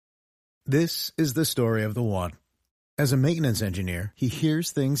This is the story of the one. As a maintenance engineer, he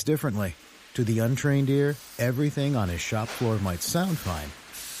hears things differently. To the untrained ear, everything on his shop floor might sound fine,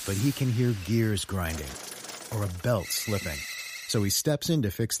 but he can hear gears grinding or a belt slipping. So he steps in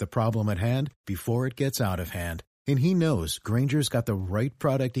to fix the problem at hand before it gets out of hand. And he knows Grainger's got the right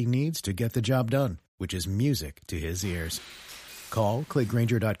product he needs to get the job done, which is music to his ears. Call, click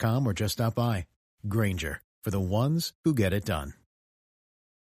Grainger.com, or just stop by. Grainger, for the ones who get it done.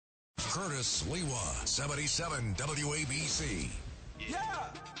 Curtis Lewa, 77 WABC. Yeah.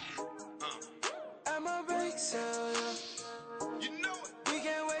 I'm a bake sale, yeah. You know it. We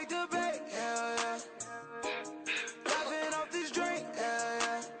can't wait to bake, hell yeah. Laughing off this drink, hell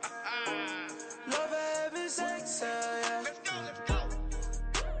yeah. Love having sex, hell yeah. Let's go.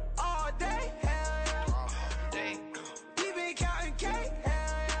 All day, hell yeah. All day. We been counting cake,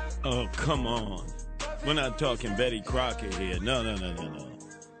 hell yeah. Oh, come on. We're not talking Betty Crocker here. No.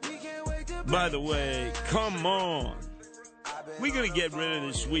 By the way, come on. We're going to get rid of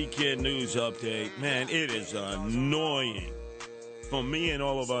this weekend news update. Man, it is annoying for me and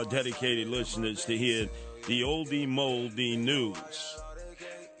all of our dedicated listeners to hear the oldie moldy news.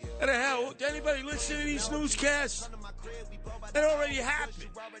 What the hell? Did anybody listen to these newscasts? It already happened.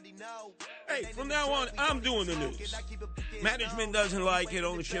 Hey, from now on, I'm doing the news. Management doesn't like it.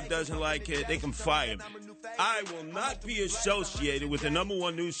 Ownership doesn't like it. They can fire me. I will not be associated with the number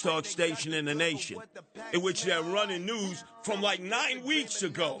one news talk station in the nation, in which they're running news from like 9 weeks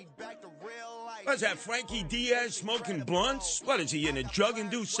ago. What is that, Frankie Diaz smoking blunts? What is he, in a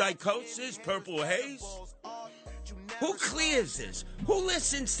drug-induced psychosis, purple haze? Who clears this? Who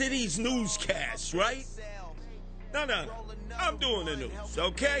listens to these newscasts, right? No. I'm doing the news,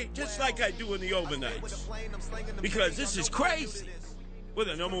 okay? Just like I do in the overnights. Because this is crazy. We're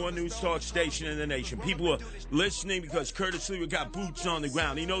the number one news talk station in the nation. People are listening because Curtis Lewa got boots on the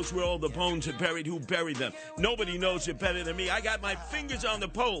ground. He knows where all the bones are buried, who buried them. Nobody knows it better than me. I got my fingers on the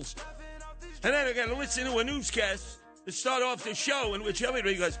pulse. And then I got to listen to a newscast to start off the show in which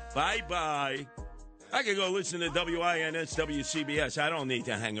everybody goes, bye-bye. I can go listen to WINS, WCBS. I don't need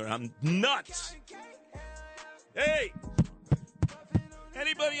to hang around. I'm nuts. Hey,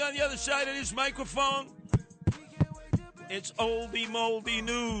 anybody on the other side of this microphone? It's oldie moldy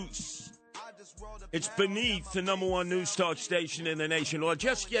news. It's beneath the number one news talk station in the nation. Or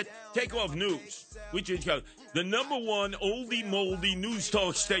just take off news. We just go, the number one oldie moldy news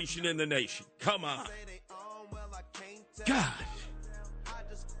talk station in the nation. Come on. God.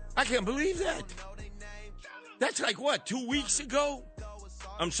 I can't believe that. That's like, what, 2 weeks ago?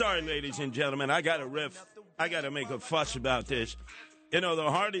 I'm sorry, ladies and gentlemen. I got to riff. I got to make a fuss about this. You know, the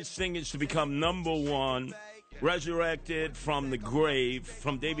hardest thing is to become number one, resurrected from the grave,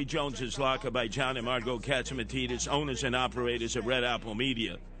 from Davy Jones's locker by John and Margot Katzimatidis, owners and operators of Red Apple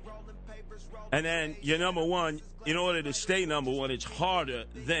Media. And then you're number one. In order to stay number one, it's harder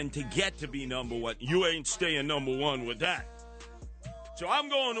than to get to be number one. You ain't staying number one with that. So I'm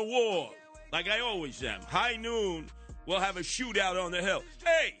going to war, like I always am. High noon, we'll have a shootout on the Hill.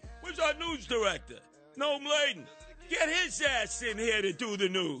 Hey, where's our news director? Noam Laden. Get his ass in here to do the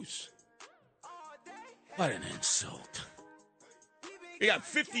news. What an insult. We got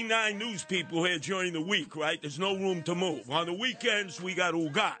 59 news people here during the week, right? There's no room to move. On the weekends, we got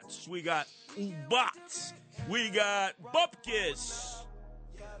Ugats. We got Ubats. We got Bupkis.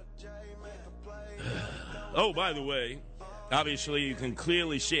 Oh, by the way, obviously you can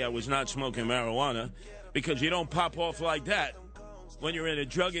clearly see I was not smoking marijuana because you don't pop off like that when you're in a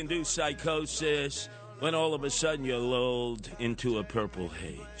drug-induced psychosis, when all of a sudden you're lulled into a purple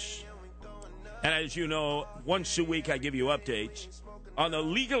haze. And as you know, once a week I give you updates on the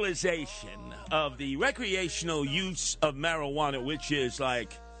legalization of the recreational use of marijuana, which is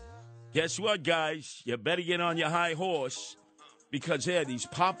like, guess what, guys? You better get on your high horse because there are these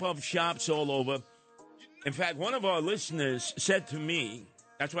pop-up shops all over. In fact, one of our listeners said to me,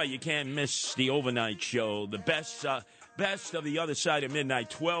 that's why you can't miss the overnight show, the best of the other side of midnight,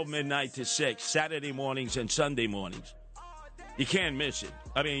 12 midnight to 6, Saturday mornings and Sunday mornings. You can't miss it.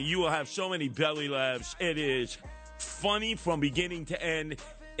 I mean, you will have so many belly laughs. It is funny from beginning to end.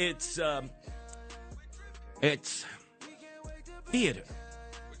 It's theater.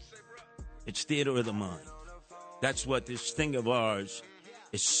 It's theater of the mind. That's what this thing of ours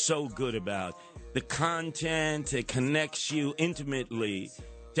is so good about. The content, it connects you intimately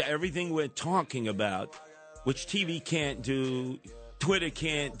to everything we're talking about, which TV can't do, Twitter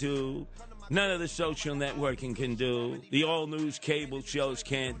can't do, none of the social networking can do, the all-news cable shows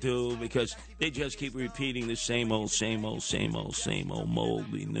can't do, because they just keep repeating the same old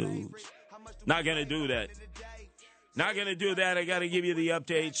moldy news. Not going to do that. Not going to do that. I got to give you the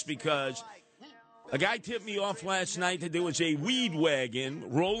updates because a guy tipped me off last night that there was a weed wagon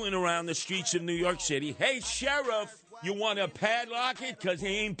rolling around the streets of New York City. Hey, Sheriff, you want to padlock it? Because he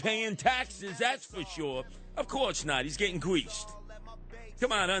ain't paying taxes, that's for sure. Of course not. He's getting greased.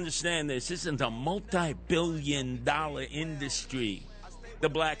 Come on, understand this. This isn't a multi-billion-dollar industry, the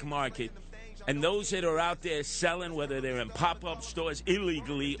black market. And those that are out there selling, whether they're in pop-up stores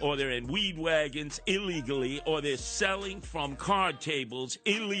illegally or they're in weed wagons illegally or they're selling from card tables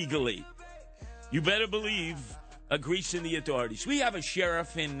illegally, you better believe greasing the authorities. We have a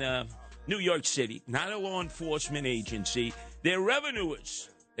sheriff in New York City, not a law enforcement agency. They're revenuers.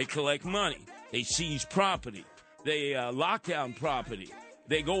 They collect money. They seize property. They lock down property.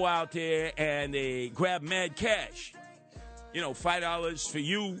 They go out there and they grab mad cash. You know, $5 for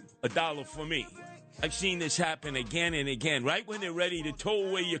you, $1 for me. I've seen this happen again and again. Right when they're ready to tow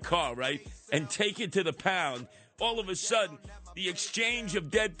away your car, right, and take it to the pound, all of a sudden, the exchange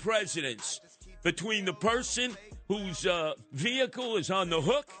of dead presidents between the person whose vehicle is on the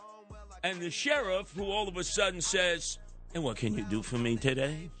hook and the sheriff who all of a sudden says, and what can you do for me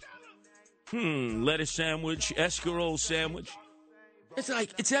today? Lettuce sandwich, escarole sandwich. It's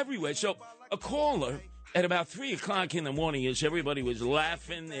like, it's everywhere. So a caller at about 3 o'clock in the morning as everybody was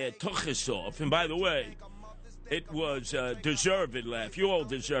laughing their tuchus off. And by the way, it was a deserved laugh. You all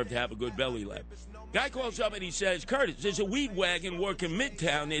deserve to have a good belly laugh. Guy calls up and he says, Curtis, there's a weed wagon working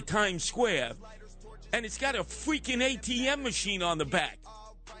Midtown near Times Square, and it's got a freaking ATM machine on the back.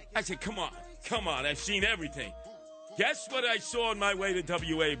 I said, come on, I've seen everything. Guess what I saw on my way to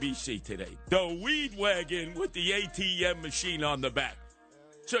WABC today? The weed wagon with the ATM machine on the back.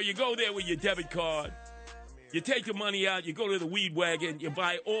 So you go there with your debit card, you take the money out, you go to the weed wagon, you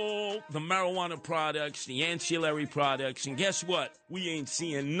buy all the marijuana products, the ancillary products, and guess what? We ain't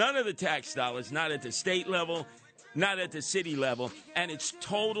seeing none of the tax dollars, not at the state level, not at the city level, and it's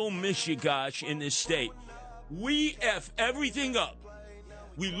total mishigash in this state. We F everything up.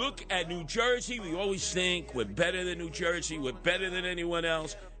 We look at New Jersey, we always think we're better than New Jersey, we're better than anyone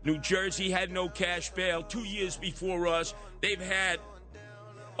else. New Jersey had no cash bail 2 years before us. They've had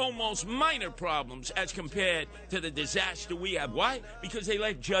almost minor problems as compared to the disaster we have. Why? Because they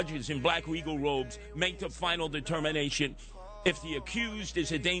let judges in black regal robes make the final determination if the accused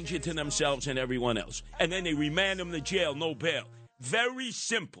is a danger to themselves and everyone else. And then they remand them to jail, no bail. Very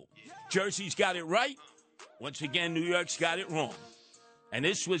simple. Jersey's got it right. Once again, New York's got it wrong. And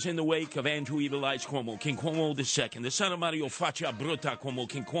this was in the wake of Andrew Evil Eyes Cuomo, King Cuomo II, the son of Mario Faccia Bruta Cuomo,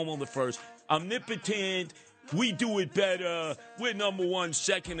 King Cuomo I, omnipotent. We do it better. We're number one,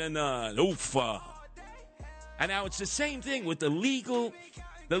 second to none. Oofa. And now it's the same thing with the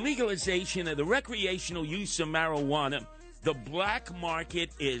legalization of the recreational use of marijuana. The black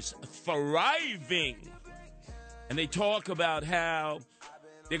market is thriving. And they talk about how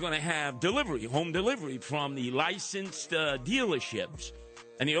they're going to have delivery, home delivery from the licensed dealerships.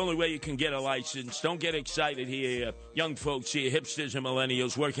 And the only way you can get a license, don't get excited here, young folks here, hipsters and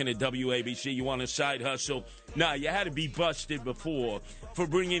millennials working at WABC, you want a side hustle. Nah, you had to be busted before for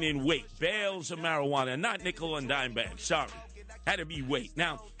bringing in weight, bales of marijuana, not nickel and dime bags, sorry. Had to be weight.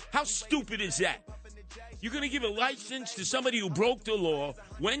 Now, how stupid is that? You're going to give a license to somebody who broke the law,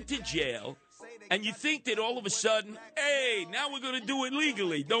 went to jail, and you think that all of a sudden, hey, now we're going to do it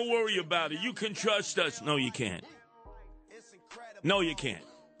legally. Don't worry about it. You can trust us. No, you can't. No, you can't.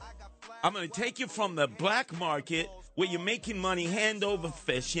 I'm going to take you from the black market where you're making money hand over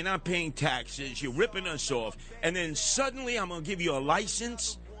fist. You're not paying taxes. You're ripping us off. And then suddenly I'm going to give you a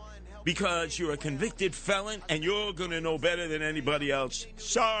license because you're a convicted felon and you're going to know better than anybody else.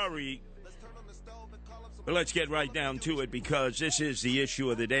 Sorry. But let's get right down to it because this is the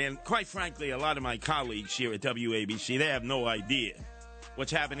issue of the day. And quite frankly, a lot of my colleagues here at WABC, they have no idea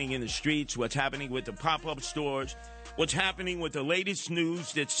what's happening in the streets, what's happening with the pop-up stores, what's happening with the latest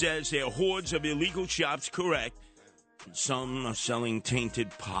news that says there are hordes of illegal shops, correct, and some are selling tainted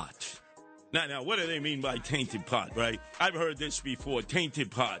pot. Now, what do they mean by tainted pot, right? I've heard this before,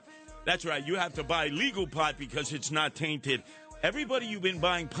 tainted pot. That's right, you have to buy legal pot because it's not tainted. Everybody you've been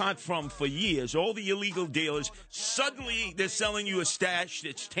buying pot from for years, all the illegal dealers, suddenly they're selling you a stash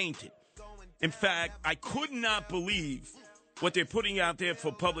that's tainted. In fact, I could not believe what they're putting out there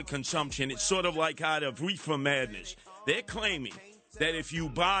for public consumption. It's sort of like out of Reefer Madness. They're claiming that if you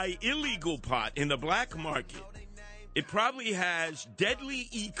buy illegal pot in the black market, it probably has deadly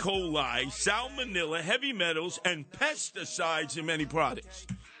E. coli, salmonella, heavy metals, and pesticides in many products.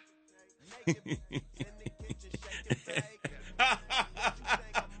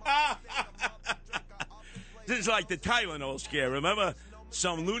 This is like the Tylenol scare. Remember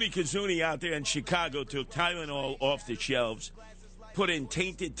Some loony kazoonie out there in Chicago took Tylenol off the shelves, put in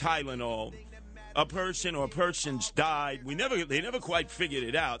tainted Tylenol. A person or persons died. They never quite figured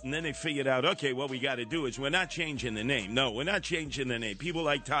it out. And then they figured out, okay, what we got to do is we're not changing the name. No, we're not changing the name. People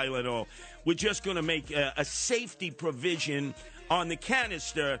like Tylenol. We're just going to make a safety provision on the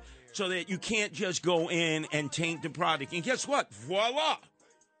canister so that you can't just go in and taint the product. And guess what? Voila!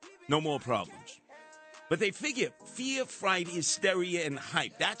 No more problems. But they figure fear, fright, hysteria, and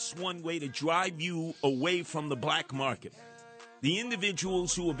hype. That's one way to drive you away from the black market. The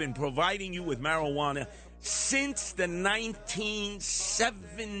individuals who have been providing you with marijuana since the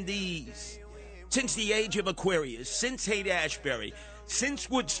 1970s, since the age of Aquarius, since Haight-Ashbury, since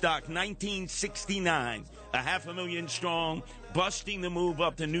Woodstock, 1969, 500,000 strong, busting the move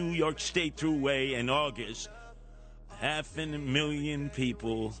up the New York State Thruway in August. 500,000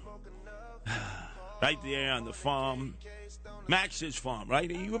 people right there on the farm, Max's farm,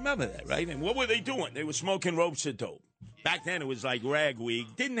 right? You remember that, right? And what were they doing? They were smoking ropes of dope. Back then, it was like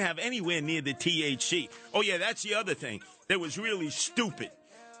ragweed. Didn't have anywhere near the THC. Oh, yeah, that's the other thing that was really stupid.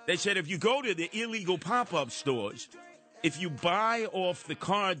 They said if you go to the illegal pop-up stores, if you buy off the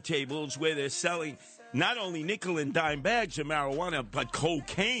card tables where they're selling not only nickel and dime bags of marijuana, but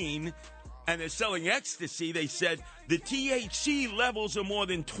cocaine, and they're selling ecstasy, they said the THC levels are more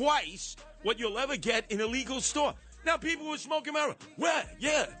than twice what you'll ever get in a legal store. Now, people were smoking marijuana. Well,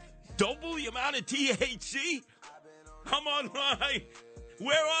 yeah, double the amount of THC? Come on, right?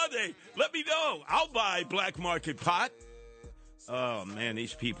 Where are they? Let me know. I'll buy black market pot. Oh, man,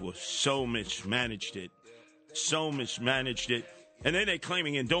 these people so mismanaged it. So mismanaged it. And then they're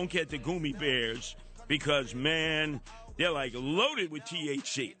claiming, and don't get the gummy bears because, man, they're like loaded with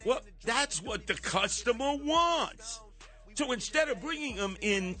THC. Well, that's what the customer wants. So instead of bringing them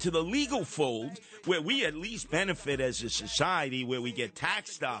into the legal fold, where we at least benefit as a society, where we get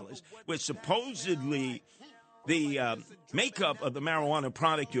tax dollars, where supposedly the makeup of the marijuana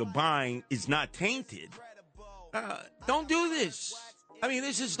product you're buying is not tainted, don't do this. I mean,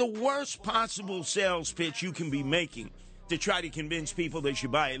 this is the worst possible sales pitch you can be making to try to convince people they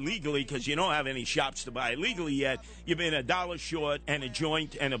should buy it legally because you don't have any shops to buy it legally yet. You've been $1 short and a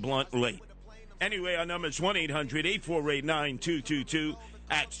joint and a blunt late. Anyway, our number is 1-800-848-9222.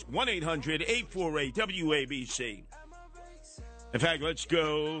 That's 1-800-848-WABC. In fact, let's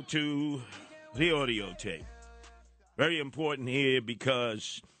go to the audio tape. Very important here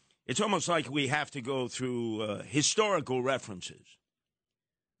because it's almost like we have to go through historical references.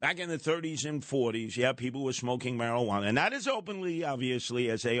 Back in the 30s and 40s, yeah, people were smoking marijuana, and not as openly,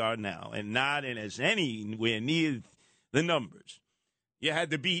 obviously, as they are now, and not in as anywhere near the numbers. You had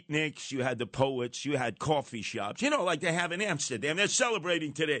the beatniks, you had the poets, you had coffee shops, like they have in Amsterdam. They're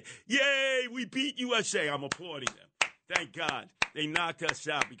celebrating today. Yay, we beat USA. I'm applauding them. Thank God they knocked us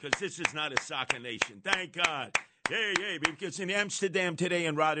out because this is not a soccer nation. Thank God. Hey, because in Amsterdam today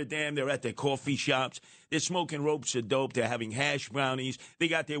and Rotterdam, they're at their coffee shops. They're smoking ropes of dope. They're having hash brownies. They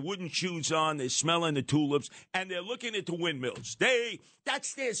got their wooden shoes on. They're smelling the tulips. And they're looking at the windmills.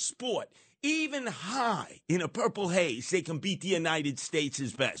 That's their sport. Even high in a purple haze, they can beat the United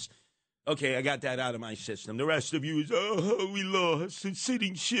States' best. Okay, I got that out of my system. The rest of you is, we lost. A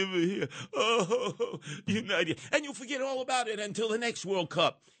sitting shiver here. United. And you'll forget all about it until the next World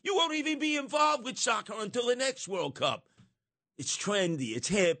Cup. You won't even be involved with soccer until the next World Cup. It's trendy. It's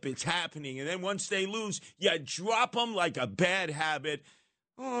hip. It's happening. And then once they lose, you drop them like a bad habit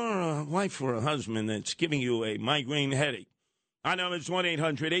or a wife or a husband that's giving you a migraine headache. Our number is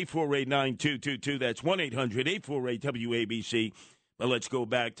 1-800-848-9222. That's 1-800-848-WABC. But let's go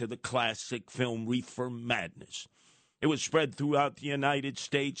back to the classic film Reefer Madness. It was spread throughout the United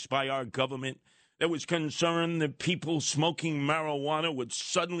States by our government. There was concern that people smoking marijuana would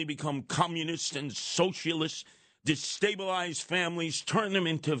suddenly become communists and socialists, destabilize families, turn them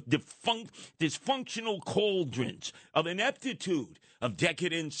into dysfunctional cauldrons of ineptitude, of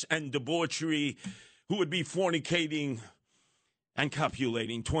decadence and debauchery, who would be fornicating and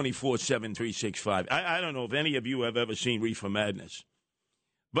copulating 24/7, 365. I don't know if any of you have ever seen Reefer Madness.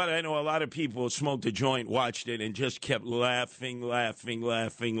 But I know a lot of people smoked a joint, watched it, and just kept laughing. These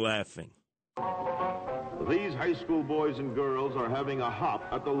high school boys and girls are having a hop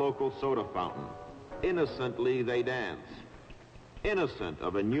at the local soda fountain. Innocently, they dance. Innocent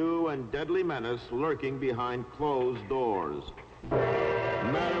of a new and deadly menace lurking behind closed doors.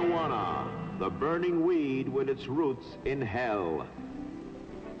 Marijuana, the burning weed with its roots in hell.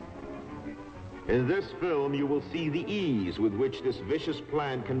 In this film, you will see the ease with which this vicious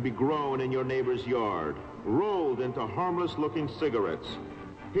plant can be grown in your neighbor's yard, rolled into harmless-looking cigarettes,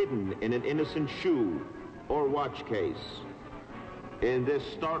 hidden in an innocent shoe or watch case. In this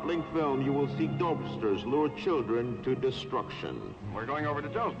startling film, you will see dopesters lure children to destruction. We're going over to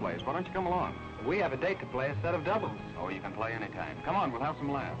Joe's place. Why don't you come along? We have a date to play a set of doubles. Oh, you can play anytime. Come on, we'll have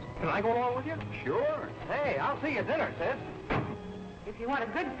some laughs. Can I go along with you? Sure. Hey, I'll see you at dinner, sis. If you want a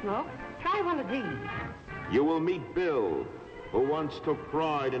good smoke, try one of these. You will meet Bill, who once took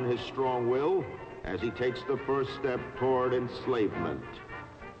pride in his strong will as he takes the first step toward enslavement.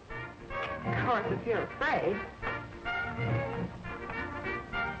 Of course, if you're afraid.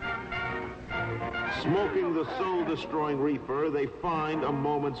 Smoking the soul-destroying reefer, they find a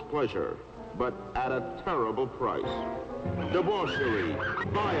moment's pleasure, but at a terrible price. Debauchery,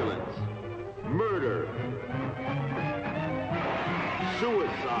 violence, murder,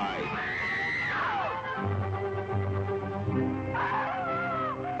 suicide.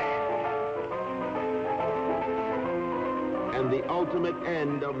 And the ultimate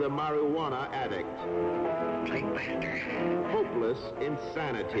end of the marijuana addict. Hopeless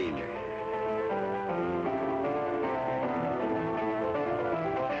insanity.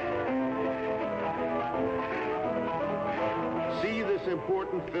 See this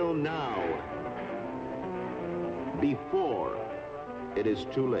important film now, before it is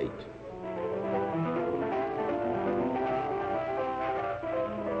too late.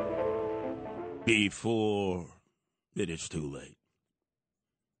 Before it is too late.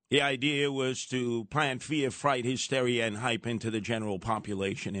 The idea was to plant fear, fright, hysteria, and hype into the general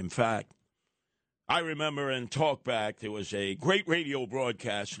population. In fact, I remember in Talkback, there was a great radio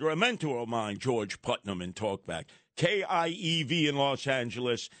broadcaster, a mentor of mine, George Putnam in Talkback, KIEV in Los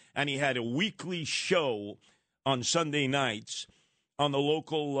Angeles, and he had a weekly show on Sunday nights on the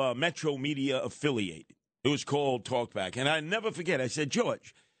local Metro Media affiliate. It was called Talkback. And I never forget, I said,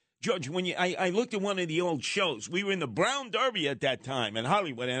 George, when I looked at one of the old shows, we were in the Brown Derby at that time in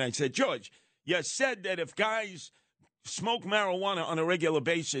Hollywood, and I said, George, you said that if guys smoke marijuana on a regular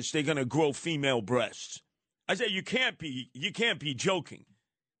basis, they're going to grow female breasts. I said, you can't be joking.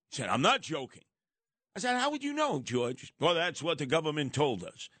 He said, I'm not joking. I said, how would you know, George? Well, that's what the government told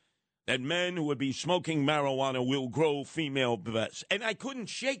us, that men who would be smoking marijuana will grow female breasts. And I couldn't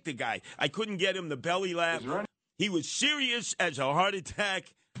shake the guy. I couldn't get him the belly laugh. He was serious as a heart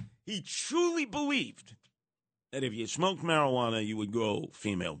attack. He truly believed that if you smoked marijuana, you would grow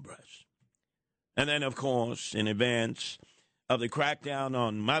female breasts. And then, of course, in advance of the crackdown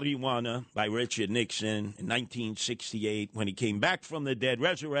on marijuana by Richard Nixon in 1968, when he came back from the dead,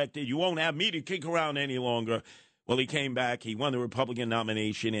 resurrected, you won't have me to kick around any longer. Well, he came back, he won the Republican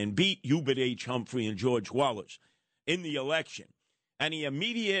nomination and beat Hubert H. Humphrey and George Wallace in the election. And he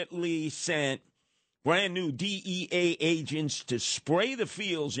immediately sent brand new DEA agents to spray the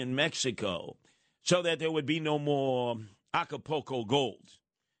fields in Mexico so that there would be no more Acapulco Gold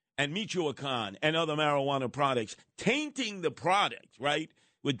and Michoacan and other marijuana products, tainting the product, right,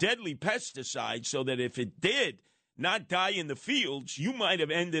 with deadly pesticides so that if it did not die in the fields, you might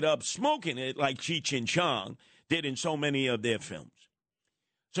have ended up smoking it like Cheech and Chong did in so many of their films.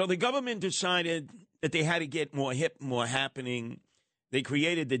 So the government decided that they had to get more hip, more happening. They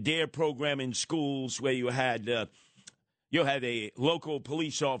created the DARE program in schools where you had a local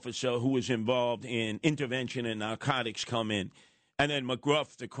police officer who was involved in intervention and narcotics come in, and then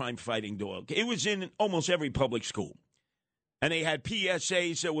McGruff, the crime-fighting dog. It was in almost every public school. And they had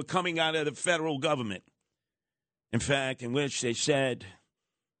PSAs that were coming out of the federal government, in fact, in which they said,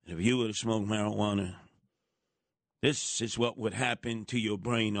 if you were to smoke marijuana, this is what would happen to your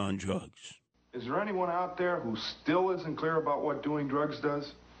brain on drugs. Is there anyone out there who still isn't clear about what doing drugs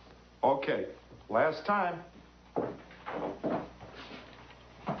does? Okay, last time.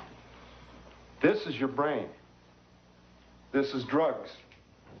 This is your brain. This is drugs.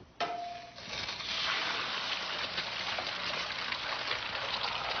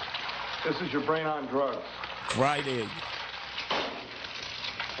 This is your brain on drugs. Friday.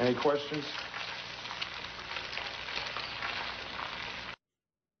 Any questions?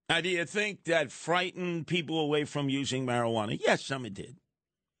 Now, do you think that frightened people away from using marijuana? Yes, some it did.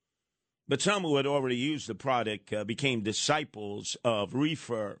 But some who had already used the product became disciples of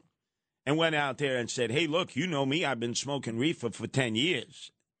reefer and went out there and said, hey, look, you know me. I've been smoking reefer for 10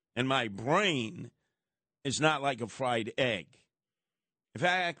 years, and my brain is not like a fried egg. In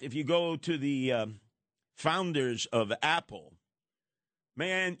fact, if you go to the founders of Apple,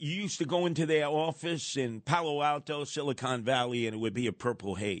 man, you used to go into their office in Palo Alto, Silicon Valley, and it would be a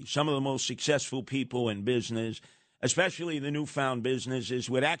purple haze. Some of the most successful people in business, especially the newfound businesses,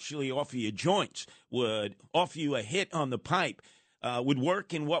 would actually offer you joints, would offer you a hit on the pipe, would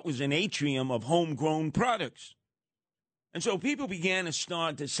work in what was an atrium of homegrown products. And so people began to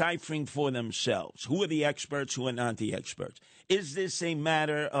start deciphering for themselves who are the experts, who are not the experts. Is this a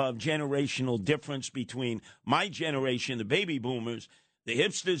matter of generational difference between my generation, the baby boomers, the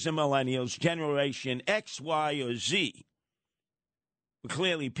hipsters and millennials, generation X, Y, or Z? But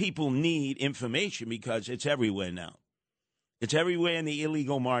clearly, people need information because it's everywhere now. It's everywhere in the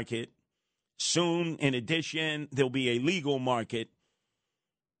illegal market. Soon, in addition, there'll be a legal market.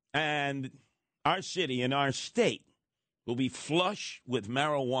 And our city and our state will be flush with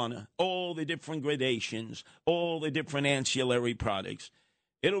marijuana, all the different gradations, all the different ancillary products.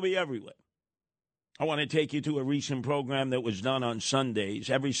 It'll be everywhere. I want to take you to a recent program that was done on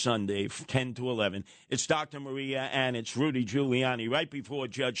Sundays, every Sunday, 10 to 11. It's Dr. Maria and it's Rudy Giuliani, right before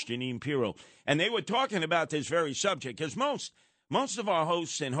Judge Janine Pirro. And they were talking about this very subject, because most of our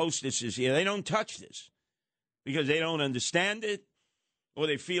hosts and hostesses here, they don't touch this because they don't understand it, or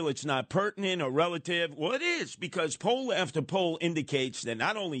they feel it's not pertinent or relative. Well, it is, because poll after poll indicates that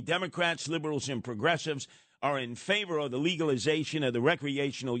not only Democrats, liberals, and progressives are in favor of the legalization of the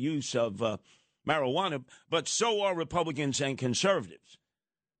recreational use of marijuana, but so are Republicans and conservatives.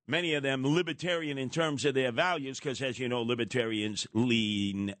 Many of them libertarian in terms of their values, because, as you know, libertarians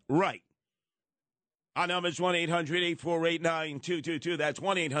lean right. Our number is 1-800-848-9222. That's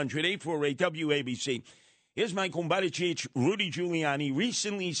 1-800-848-WABC. Here's my compadre, Rudy Giuliani,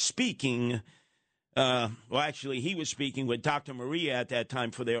 recently speaking. He was speaking with Dr. Maria at that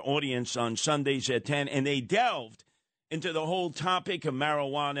time for their audience on Sundays at 10, and they delved into the whole topic of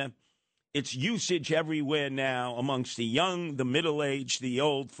marijuana, its usage everywhere now amongst the young, the middle-aged, the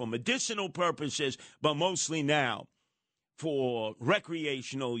old, for medicinal purposes, but mostly now for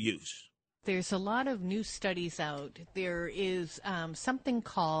recreational use. There's a lot of new studies out. There is something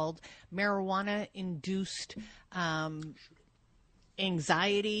called marijuana-induced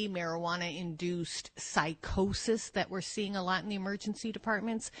anxiety, marijuana-induced psychosis that we're seeing a lot in the emergency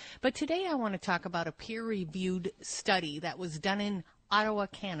departments. But today I want to talk about a peer-reviewed study that was done in Ottawa,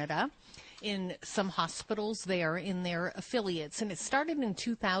 Canada, in some hospitals there in their affiliates. And it started in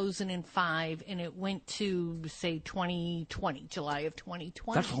 2005, and it went to, say, 2020, July of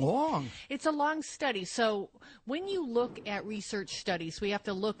 2020. That's long. It's a long study. So when you look at research studies, we have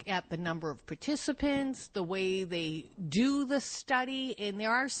to look at the number of participants, the way they do the study, and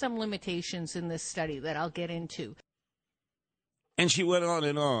there are some limitations in this study that I'll get into. And she went on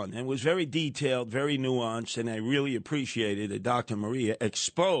and was very detailed, very nuanced, and I really appreciated that Dr. Maria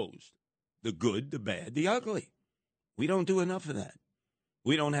exposed the good, the bad, the ugly. We don't do enough of that.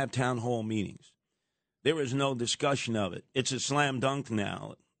 We don't have town hall meetings. There is no discussion of it. It's a slam dunk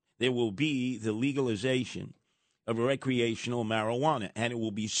now. There will be the legalization of recreational marijuana, and it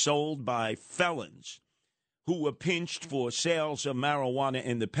will be sold by felons who were pinched for sales of marijuana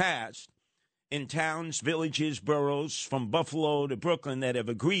in the past in towns, villages, boroughs, from Buffalo to Brooklyn, that have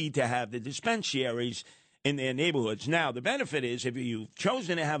agreed to have the dispensaries in their neighborhoods. Now, the benefit is, if you've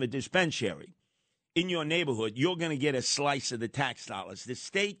chosen to have a dispensary in your neighborhood, you're going to get a slice of the tax dollars. The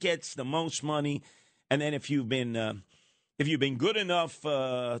state gets the most money, and then if you've been good enough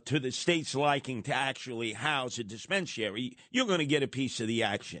to the state's liking to actually house a dispensary, you're going to get a piece of the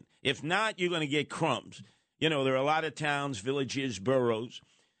action. If not, you're going to get crumbs. You know, there are a lot of towns, villages, boroughs,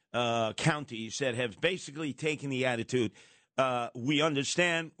 counties that have basically taken the attitude, we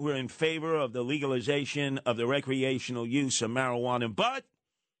understand we're in favor of the legalization of the recreational use of marijuana, but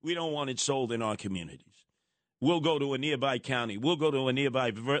we don't want it sold in our communities. We'll go to a nearby county. We'll go to a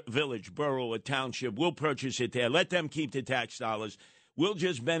nearby village, borough, or township. We'll purchase it there. Let them keep the tax dollars. We'll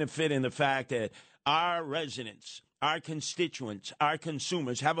just benefit in the fact that our residents, our constituents, our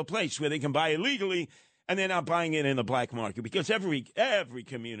consumers have a place where they can buy it legally, and they're not buying it in the black market, because every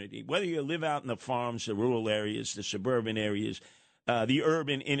community, whether you live out in the farms, the rural areas, the suburban areas, the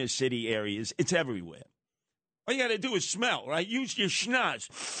urban inner city areas, it's everywhere. All you got to do is smell, right? Use your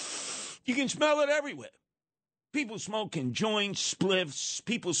schnoz. You can smell it everywhere. People smoking joints, spliffs,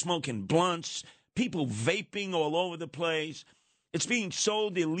 people smoking blunts, people vaping all over the place. It's being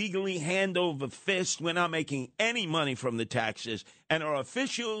sold illegally, hand over fist. We're not making any money from the taxes, and our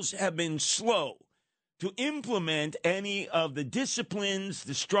officials have been slow to implement any of the disciplines,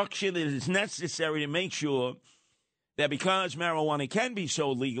 the structure that is necessary to make sure that, because marijuana can be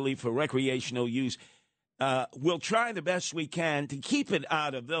sold legally for recreational use, we'll try the best we can to keep it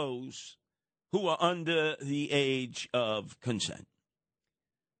out of those who are under the age of consent.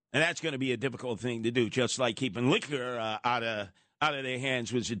 And that's going to be a difficult thing to do, just like keeping liquor out of their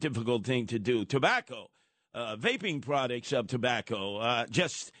hands was a difficult thing to do. Tobacco, vaping products of tobacco,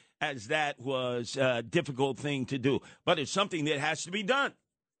 just as that was a difficult thing to do. But it's something that has to be done.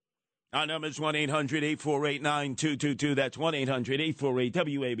 Our number is 1-800-848-9222. That's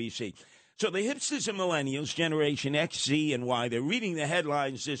 1-800-848-WABC. So the hipsters and millennials, Generation X, Z, and Y, they're reading the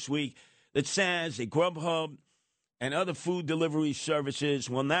headlines this week that says that Grubhub and other food delivery services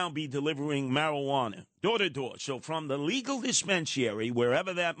will now be delivering marijuana door to door. So from the legal dispensary,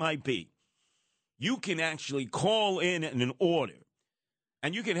 wherever that might be, you can actually call in an order,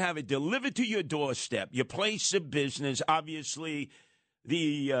 and you can have it delivered to your doorstep, your place of business. Obviously,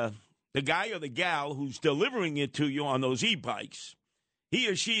 the guy or the gal who's delivering it to you on those e-bikes, he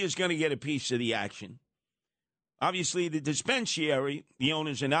or she is going to get a piece of the action. Obviously, the dispensary, the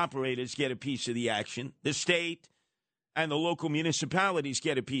owners and operators get a piece of the action. The state and the local municipalities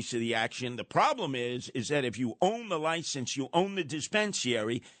get a piece of the action. The problem is that if you own the license, you own the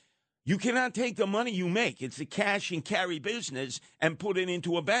dispensary, you cannot take the money you make. It's a cash and carry business and put it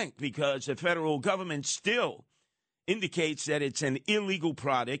into a bank because the federal government still indicates that it's an illegal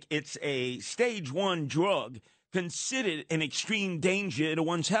product. It's a stage 1 drug considered an extreme danger to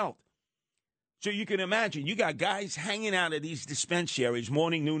one's health. So you can imagine, you got guys hanging out at these dispensaries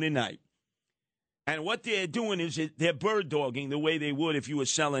morning, noon, and night. And what they're doing is they're bird dogging the way they would if you were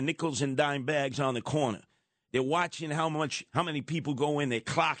selling nickels and dime bags on the corner. They're watching how many people go in. They're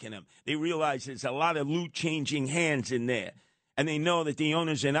clocking them. They realize there's a lot of loot changing hands in there. And they know that the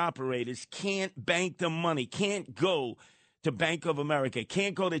owners and operators can't bank the money, can't go to Bank of America,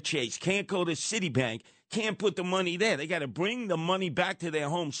 can't go to Chase, can't go to Citibank, can't put the money there. They got to bring the money back to their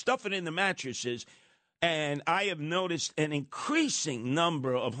home, stuff it in the mattresses. And I have noticed an increasing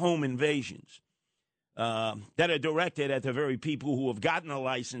number of home invasions that are directed at the very people who have gotten the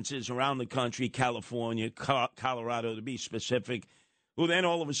licenses around the country, California, Colorado to be specific, who then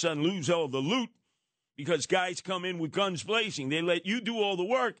all of a sudden lose all the loot because guys come in with guns blazing. They let you do all the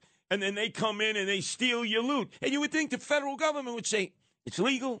work, and then they come in and they steal your loot. And you would think the federal government would say, it's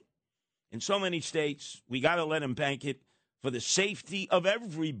legal in so many states. We got to let them bank it for the safety of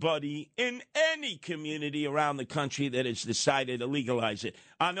everybody in any community around the country that has decided to legalize it.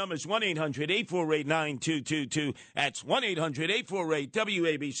 Our number is 1-800-848-9222. That's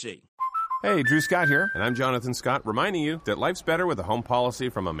 1-800-848-WABC. Hey, Drew Scott here, and I'm Jonathan Scott, reminding you that life's better with a home policy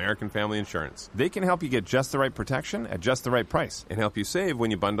from American Family Insurance. They can help you get just the right protection at just the right price and help you save when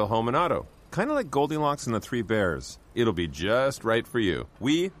you bundle home and auto. Kind of like Goldilocks and the Three Bears. It'll be just right for you.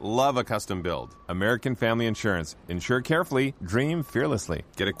 We love a custom build. American Family Insurance. Insure carefully, dream fearlessly.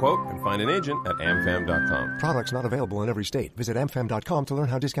 Get a quote and find an agent at amfam.com. Products not available in every state. Visit amfam.com to learn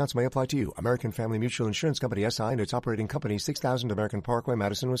how discounts may apply to you. American Family Mutual Insurance Company, SI, and its operating company, 6000 American Parkway,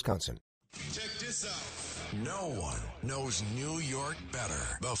 Madison, Wisconsin. Check this out. No one knows New York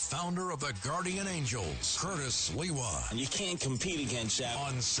better. The founder of the Guardian Angels, Curtis Lewa. And you can't compete against that.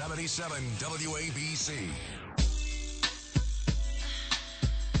 On 77 WABC.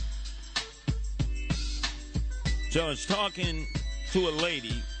 So I was talking to a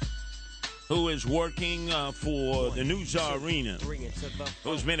lady who is working for the News Arena,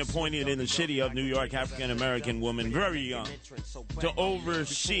 who's been appointed in the city of New York, African-American woman, very young, to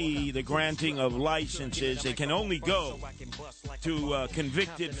oversee the granting of licenses. They can only go to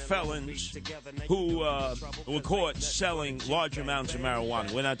convicted felons who were caught selling large amounts of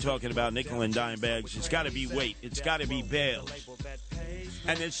marijuana. We're not talking about nickel and dime bags. It's got to be weight. It's got to be bales.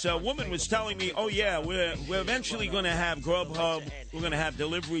 And this woman was telling me, oh, yeah, we're eventually going to have Grubhub. We're going to have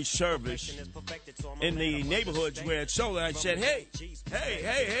delivery service in the neighborhoods where it's sold. And I said, hey,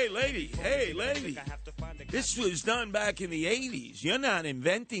 lady. This was done back in the 80s. You're not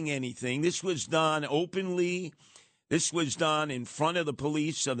inventing anything. This was done openly. This was done in front of the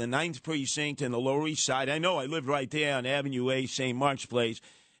police of the 9th Precinct in the Lower East Side. I know I lived right there on Avenue A, St. Mark's Place.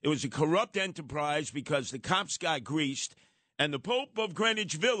 It was a corrupt enterprise because the cops got greased. And the Pope of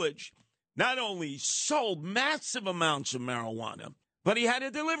Greenwich Village not only sold massive amounts of marijuana, but he had a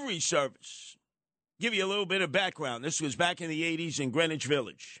delivery service. Give you a little bit of background. This was back in the 80s in Greenwich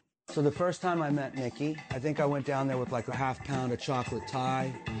Village. So the first time I met Mickey, I think I went down there with like a half-pound of chocolate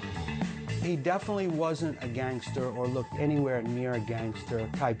Thai. He definitely wasn't a gangster or looked anywhere near a gangster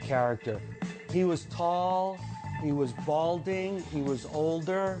type character. He was tall. He was balding, he was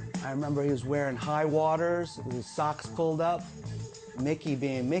older. I remember he was wearing high waters with his socks pulled up. Mickey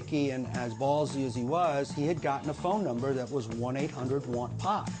being Mickey, and as ballsy as he was, he had gotten a phone number that was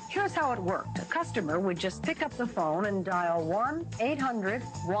 1-800-WANT-POT. Here's how it worked. A customer would just pick up the phone and dial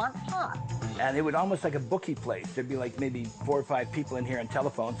 1-800-WANT-POT. And it would almost like a bookie place. There'd be like maybe 4 or 5 people in here on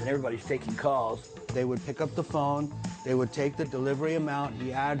telephones, and everybody's taking calls. They would pick up the phone, they would take the delivery amount,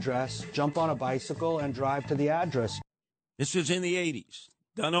 the address, jump on a bicycle, and drive to the address. This was in the 80s,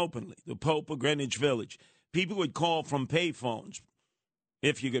 done openly, the Pope of Greenwich Village. People would call from payphones.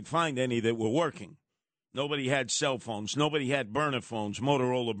 if you could find any that were working. Nobody had cell phones. Nobody had burner phones,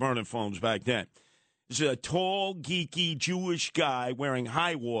 Motorola burner phones back then. This is a tall, geeky Jewish guy wearing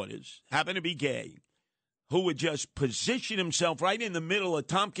high waters, happened to be gay, who would just position himself right in the middle of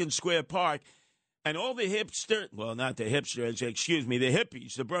Tompkins Square Park. And all the not the hipsters, excuse me, the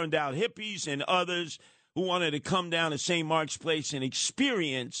hippies, the burned out hippies and others who wanted to come down to St. Mark's Place and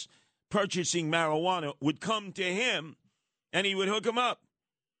experience purchasing marijuana would come to him, and he would hook them up.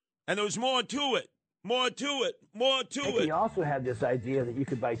 And there was more to it. More to it. More to it. He also had this idea that you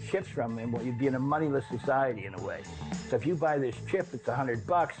could buy chips from him. Well, you'd be in a moneyless society in a way. So if you buy this chip, it's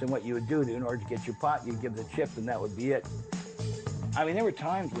 $100, and what you would do in order to get your pot, you'd give the chip, and that would be it. I mean, there were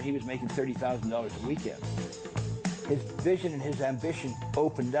times where he was making $30,000 a weekend. His vision and his ambition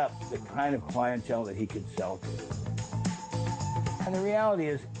opened up the kind of clientele that he could sell to. And the reality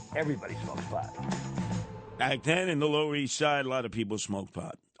is, everybody smokes pot. Back then in the Lower East Side, a lot of people smoked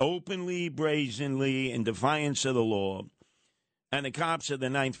pot. Openly, brazenly, in defiance of the law. And the cops of the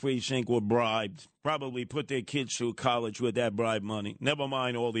 9th Precinct were bribed, probably put their kids through college with that bribe money. Never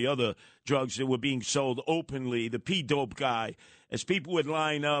mind all the other drugs that were being sold openly. The P-dope guy, as people would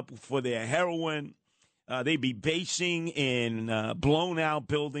line up for their heroin, they'd be basing in blown-out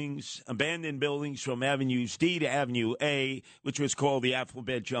buildings, abandoned buildings from Avenues D to Avenue A, which was called the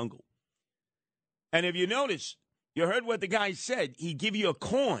Alphabet Jungle. And if you notice, you heard what the guy said. He'd give you a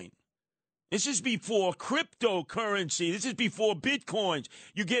coin. This is before cryptocurrency. This is before Bitcoins.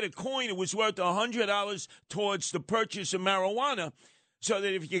 You get a coin, it was worth $100 towards the purchase of marijuana, so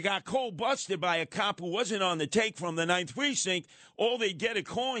that if you got cold busted by a cop who wasn't on the take from the 9th Precinct, all they'd get are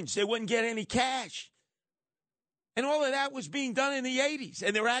coins. They wouldn't get any cash. And all of that was being done in the 80s.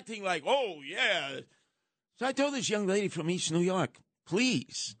 And they're acting like, oh, yeah. So I told this young lady from East New York,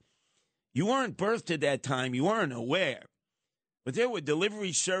 please, you weren't birthed at that time. You weren't aware. But there were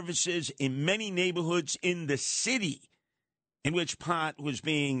delivery services in many neighborhoods in the city in which pot was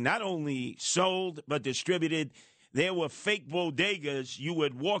being not only sold but distributed. There were fake bodegas. You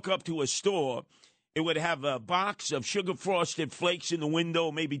would walk up to a store. It would have a box of sugar-frosted flakes in the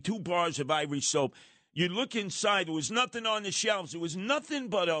window, maybe 2 bars of Ivory soap. You'd look inside. There was nothing on the shelves. It was nothing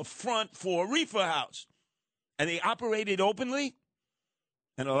but a front for a reefer house. And they operated openly.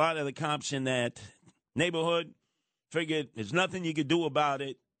 And a lot of the cops in that neighborhood figured there's nothing you could do about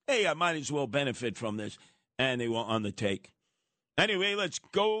it. Hey, I might as well benefit from this. And they were on the take. Anyway, let's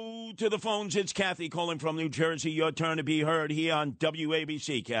go to the phones. It's Kathy calling from New Jersey. Your turn to be heard here on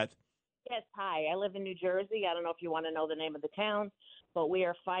WABC, Kath. Yes, hi. I live in New Jersey. I don't know if you want to know the name of the town, but we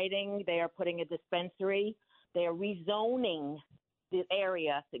are fighting. They are putting a dispensary. They are rezoning the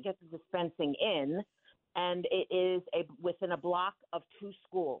area to get the dispensing in, and it is within a block of 2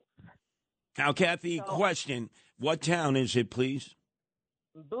 schools. Now, Kathy, question. What town is it, please?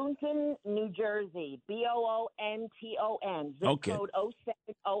 Boonton, New Jersey. Boonton. Zip Okay. code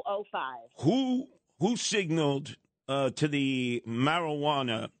 07005. Who signaled to the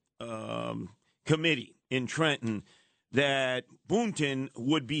marijuana committee in Trenton that Boonton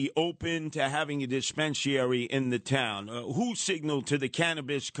would be open to having a dispensary in the town? Who signaled to the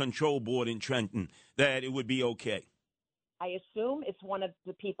Cannabis Control Board in Trenton that it would be okay? I assume it's one of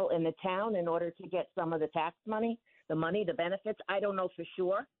the people in the town in order to get some of the tax money, the benefits. I don't know for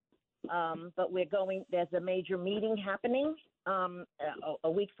sure. But there's a major meeting happening a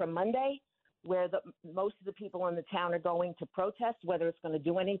week from Monday where most of the people in the town are going to protest. Whether it's going to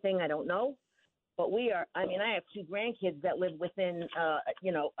do anything, I don't know. But I have 2 grandkids that live within,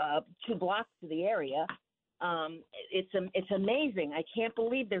 2 blocks to the area. It's amazing. I can't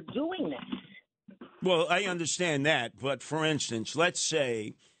believe they're doing this. Well, I understand that. But, for instance, let's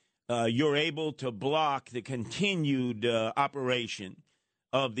say you're able to block the continued operation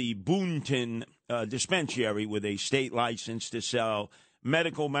of the Boonton dispensary with a state license to sell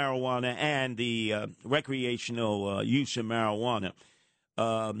medical marijuana and the recreational use of marijuana.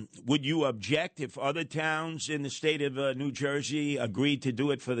 Would you object if other towns in the state of New Jersey agreed to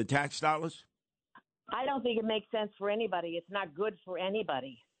do it for the tax dollars? I don't think it makes sense for anybody. It's not good for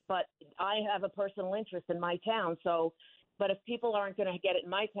anybody. But I have a personal interest in my town. But if people aren't going to get it in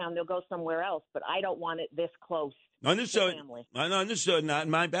my town, they'll go somewhere else. But I don't want it this close. Understood. To family. Understood. Not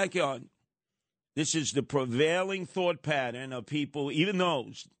in my backyard. This is the prevailing thought pattern of people, even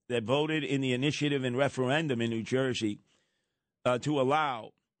those that voted in the initiative and referendum in New Jersey to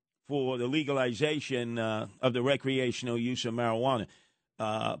allow for the legalization of the recreational use of marijuana.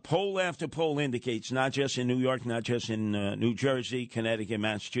 Poll after poll indicates, not just in New York, not just in New Jersey, Connecticut,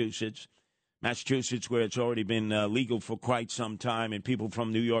 Massachusetts, where it's already been legal for quite some time, and people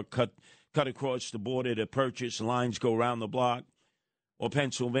from New York cut across the border to purchase. Lines go around the block. or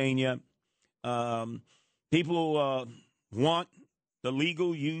Pennsylvania. People want the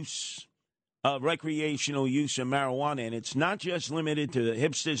legal use, recreational use of marijuana, and it's not just limited to the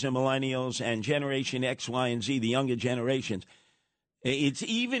hipsters and millennials and Generation X, Y, and Z, the younger generations. It's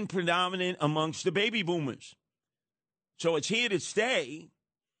even predominant amongst the baby boomers. So it's here to stay,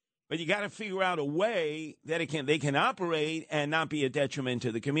 but you got to figure out a way that they can operate and not be a detriment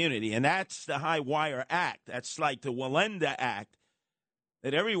to the community. And that's the High Wire Act. That's like the Walenda Act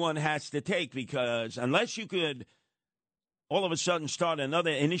that everyone has to take, because unless you could all of a sudden start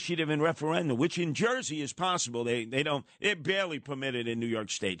another initiative and referendum, which in Jersey is possible. They're barely permitted in New York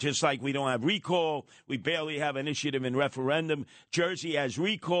State. Just like we don't have recall, we barely have initiative and referendum. Jersey has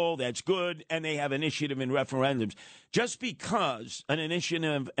recall, that's good, and they have initiative and referendums. Just because an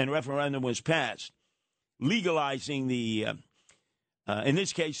initiative and referendum was passed, legalizing in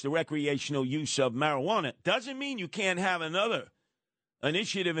this case, the recreational use of marijuana, doesn't mean you can't have another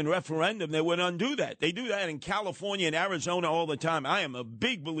initiative and referendum that would undo that. They do that in California and Arizona all the time. I am a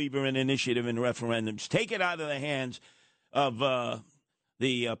big believer in initiative and referendums. Take it out of the hands of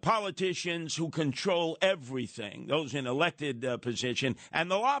the politicians who control everything, those in elected position, and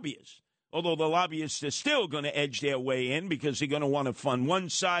the lobbyists. Although the lobbyists are still going to edge their way in because they're going to want to fund one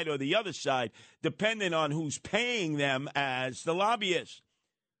side or the other side, depending on who's paying them as the lobbyists.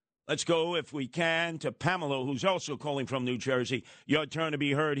 Let's go, if we can, to Pamela, who's also calling from New Jersey. Your turn to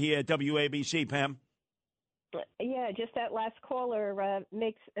be heard here at WABC, Pam. Yeah, just that last caller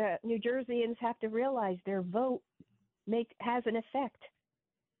makes New Jerseyans have to realize their vote has an effect.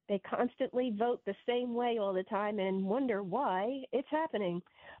 They constantly vote the same way all the time and wonder why it's happening.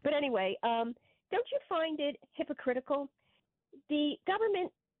 But anyway, don't you find it hypocritical? The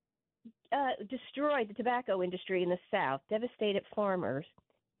government destroyed the tobacco industry in the South, devastated farmers.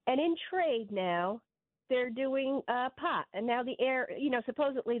 And in trade now, they're doing pot. And now the air,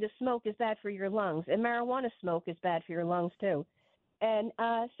 supposedly the smoke is bad for your lungs. And marijuana smoke is bad for your lungs, too. And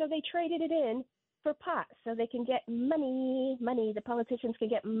so they traded it in for pot so they can get money. The politicians can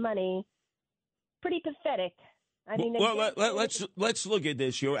get money. Pretty pathetic. I mean, let's look at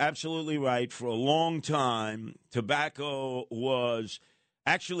this. You're absolutely right. For a long time, tobacco was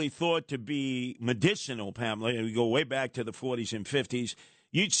actually thought to be medicinal, Pamela. And we go way back to the 40s and 50s.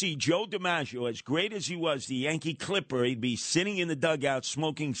 You'd see Joe DiMaggio, as great as he was, the Yankee Clipper, he'd be sitting in the dugout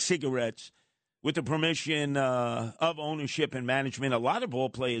smoking cigarettes with the permission of ownership and management. A lot of ball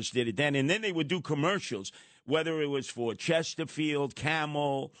players did it then. And then they would do commercials, whether it was for Chesterfield,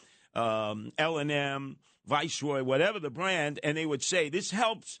 Camel, L&M, Viceroy, whatever the brand, and they would say, this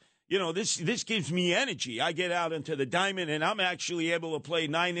helps, this gives me energy. I get out into the diamond, and I'm actually able to play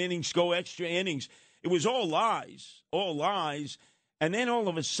 9 innings, go extra innings. It was all lies. And then all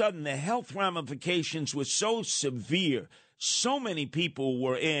of a sudden, the health ramifications were so severe. So many people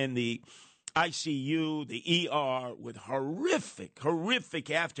were in the ICU, the ER, with horrific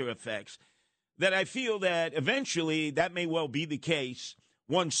after effects, that I feel that eventually that may well be the case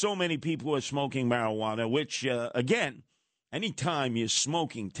once so many people are smoking marijuana, which, again, anytime you're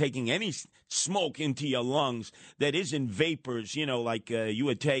smoking, taking any smoke into your lungs that isn't vapors, like you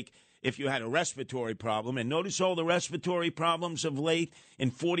would take if you had a respiratory problem. And notice all the respiratory problems of late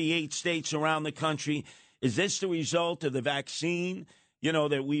in 48 states around the country. Is this the result of the vaccine,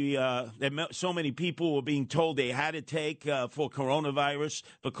 that so many people were being told they had to take for coronavirus,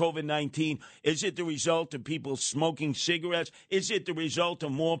 for COVID-19? Is it the result of people smoking cigarettes? Is it the result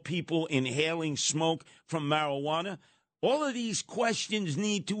of more people inhaling smoke from marijuana? All of these questions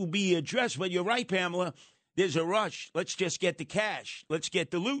need to be addressed. But you're right, Pamela. There's a rush. Let's just get the cash. Let's get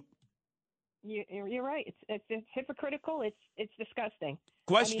the loot. You're right. It's hypocritical. It's disgusting.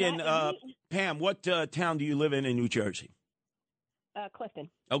 Question, Pam, what town do you live in New Jersey? Clifton.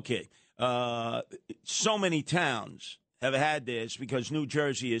 Okay. So many towns have had this because New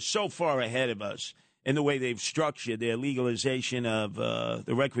Jersey is so far ahead of us in the way they've structured their legalization of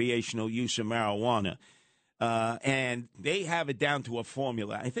the recreational use of marijuana. And they have it down to a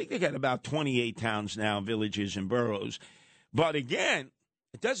formula. I think they got about 28 towns now, villages and boroughs. But again,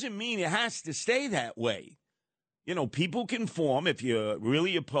 it doesn't mean it has to stay that way. People can form if you're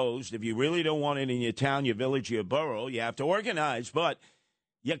really opposed, if you really don't want it in your town, your village, your borough, you have to organize. But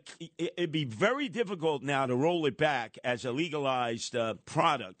it'd be very difficult now to roll it back as a legalized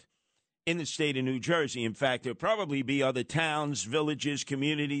product in the state of New Jersey. In fact, there'll probably be other towns, villages,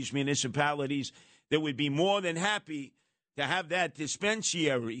 communities, municipalities that would be more than happy to have that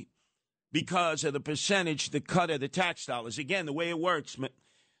dispensary because of the percentage, the cut of the tax dollars. Again, the way it works,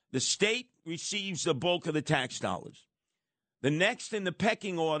 the state receives the bulk of the tax dollars. The next in the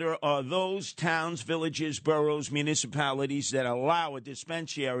pecking order are those towns, villages, boroughs, municipalities that allow a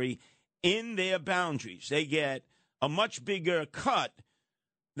dispensary in their boundaries. They get a much bigger cut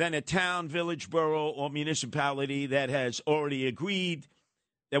than a town, village, borough, or municipality that has already agreed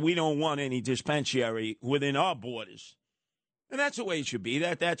that we don't want any dispensary within our borders. And that's the way it should be.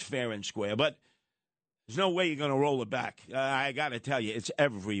 That's fair and square. But there's no way you're going to roll it back. I got to tell you, it's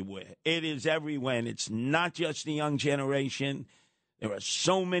everywhere. It is everywhere, and it's not just the young generation. There are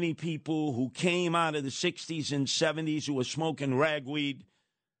so many people who came out of the 60s and 70s who were smoking ragweed.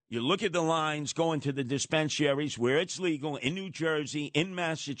 You look at the lines going to the dispensaries where it's legal in New Jersey, in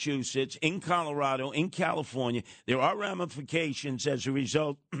Massachusetts, in Colorado, in California. There are ramifications as a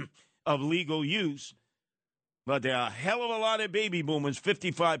result of legal use. But there are a hell of a lot of baby boomers,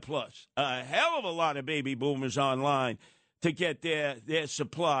 55 plus, a hell of a lot of baby boomers online to get their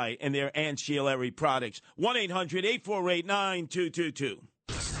supply and their ancillary products. 1-800-848-9222.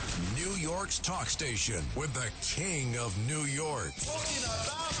 New York's talk station with the king of New York,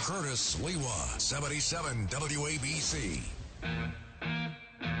 Curtis Lewa, 77 WABC.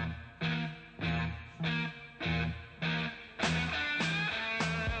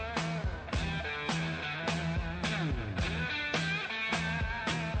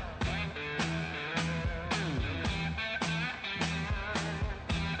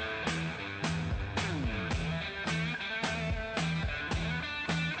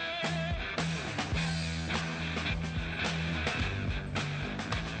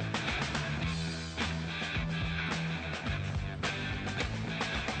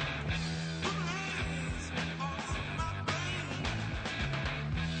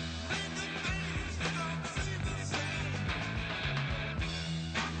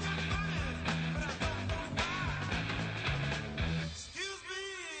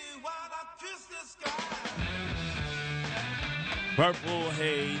 Purple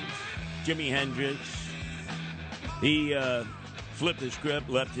Haze, Jimi Hendrix. He flipped the script,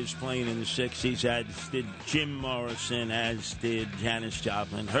 left his playing in the 60s, as did Jim Morrison, as did Janis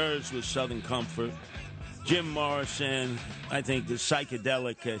Joplin. Hers was Southern Comfort. Jim Morrison, I think the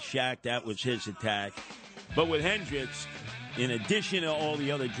psychedelic shack, that was his attack. But with Hendrix, in addition to all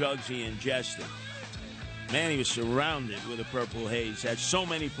the other drugs he ingested, man, he was surrounded with a purple haze, as so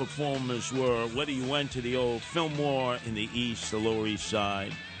many performers were, whether you went to the old Fillmore in the east, the Lower East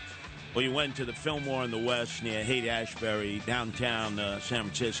Side, or you went to the Fillmore in the west near Haight-Ashbury, downtown San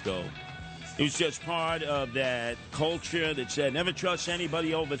Francisco. It was just part of that culture that said, never trust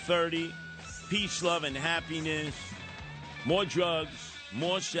anybody over 30, peace, love, and happiness, more drugs,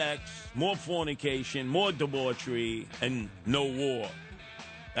 more sex, more fornication, more debauchery, and no war.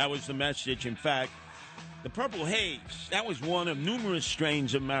 That was the message. In fact, the Purple Haze, that was one of numerous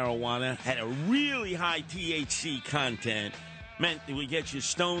strains of marijuana, had a really high THC content, meant it would get you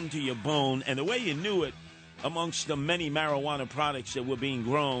stoned to your bone, and the way you knew it, amongst the many marijuana products that were being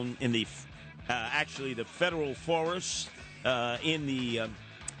grown in the, actually the federal forests in the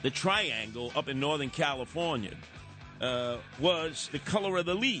Triangle up in Northern California, was the color of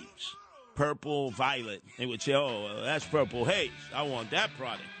the leaves, purple, violet. They would say, oh, that's Purple Haze. I want that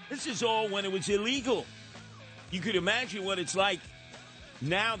product. This is all when it was illegal. You could imagine what it's like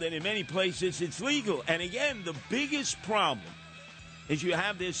now that in many places it's legal. And again, the biggest problem is you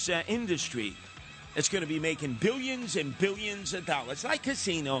have this industry that's going to be making billions and billions of dollars, like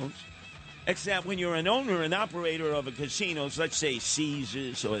casinos, except when you're an owner and operator of a casino, let's say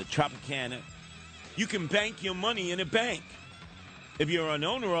Caesars or Tropicana, you can bank your money in a bank. If you're an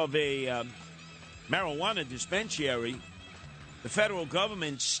owner of a marijuana dispensary, the federal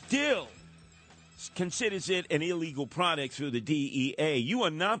government still considers it an illegal product through the DEA. You are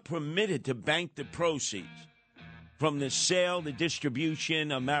not permitted to bank the proceeds from the sale, the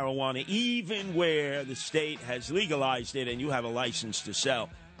distribution of marijuana, even where the state has legalized it and you have a license to sell.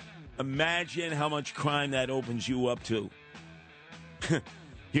 Imagine how much crime that opens you up to.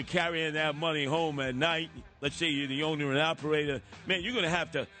 You're carrying that money home at night. Let's say you're the owner and operator. Man, you're gonna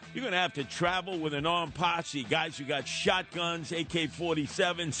have to travel with an armed posse, guys who got shotguns,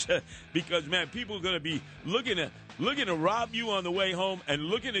 AK-47s, because man, people are gonna be looking to rob you on the way home and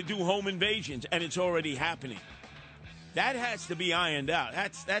looking to do home invasions, and it's already happening. That has to be ironed out.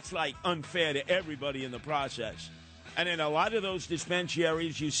 That's like unfair to everybody in the process. And in a lot of those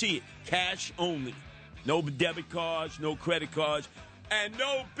dispensaries, you see it, cash only, no debit cards, no credit cards, and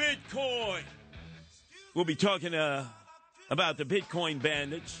no Bitcoin. We'll be talking about the Bitcoin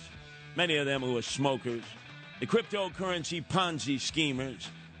bandits, many of them who are smokers, the cryptocurrency Ponzi schemers,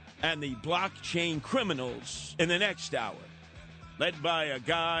 and the blockchain criminals in the next hour, led by a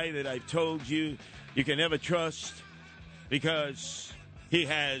guy that I've told you can never trust. because he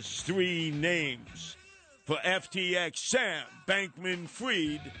has three names for FTX Sam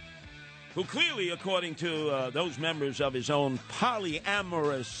Bankman-Fried, who clearly, according to those members of his own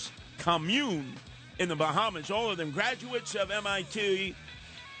polyamorous commune in the Bahamas, all of them graduates of MIT,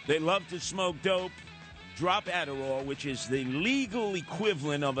 they love to smoke dope, drop Adderall, which is the legal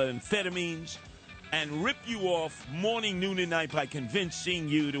equivalent of amphetamines, and rip you off morning, noon, and night by convincing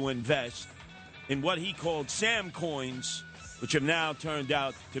you to invest in what he called Sam coins, which have now turned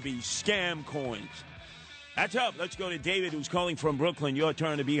out to be scam coins. That's up. Let's go to David, who's calling from Brooklyn. Your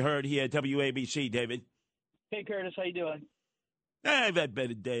turn to be heard here at WABC, David. Hey, Curtis, how you doing? I've had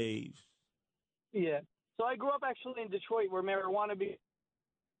better days. Yeah. So I grew up actually in Detroit, where marijuana began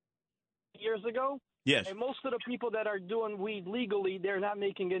years ago. Yes. And most of the people that are doing weed legally, they're not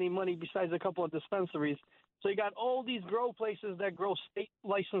making any money besides a couple of dispensaries. So you got all these grow places that grow state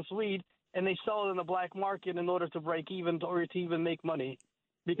licensed weed, and they sell it in the black market in order to break even or to even make money,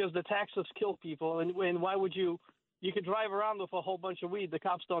 because the taxes kill people. And why would you could drive around with a whole bunch of weed. The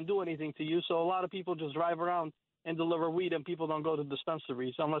cops don't do anything to you. So a lot of people just drive around and deliver weed, and people don't go to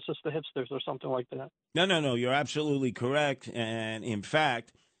dispensaries unless it's the hipsters or something like that. No. You're absolutely correct. And in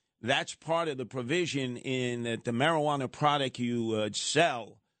fact, that's part of the provision in that the marijuana product you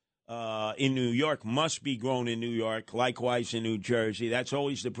sell in New York must be grown in New York, likewise in New Jersey. That's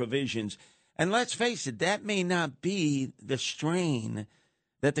always the provisions. And let's face it, that may not be the strain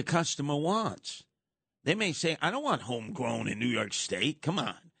that the customer wants. They may say, I don't want homegrown in New York State. Come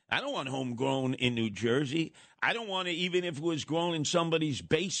on. I don't want homegrown in New Jersey. I don't want it even if it was grown in somebody's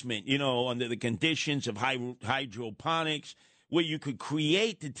basement, under the conditions of hydroponics, where you could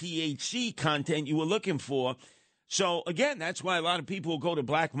create the THC content you were looking for. So, again, that's why a lot of people go to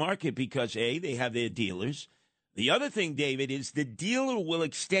black market because, A, they have their dealers. The other thing, David, is the dealer will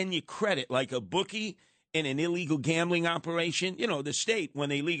extend you credit like a bookie in an illegal gambling operation. The state, when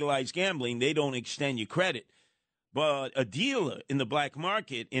they legalize gambling, they don't extend you credit. But a dealer in the black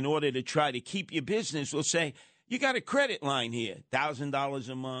market, in order to try to keep your business, will say, you got a credit line here, $1,000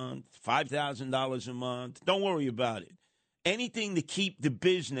 a month, $5,000 a month. Don't worry about it. Anything to keep the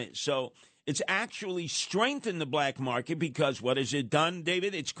business. So it's actually strengthened the black market because what has it done,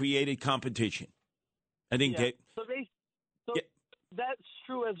 David? It's created competition. I think that's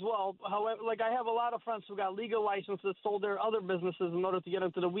true as well. However, I have a lot of friends who got legal licenses, sold their other businesses in order to get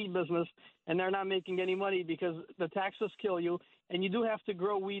into the weed business, and they're not making any money because the taxes kill you, and you do have to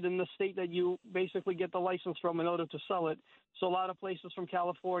grow weed in the state that you basically get the license from in order to sell it. So a lot of places from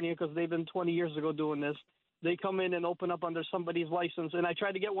California, because they've been 20 years ago doing this, they come in and open up under somebody's license. And I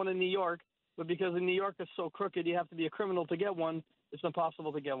tried to get one in New York, but because in New York it's so crooked, you have to be a criminal to get one. It's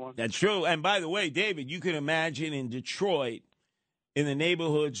impossible to get one. That's true. And by the way, David, you can imagine in Detroit, in the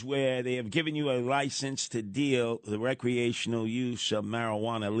neighborhoods where they have given you a license to deal the recreational use of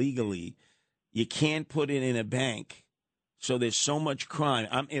marijuana legally, you can't put it in a bank. So there's so much crime.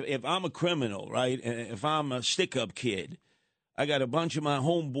 If I'm a criminal, right, if I'm a stick-up kid, I got a bunch of my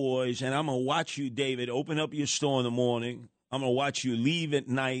homeboys, and I'm going to watch you, David, open up your store in the morning. I'm going to watch you leave at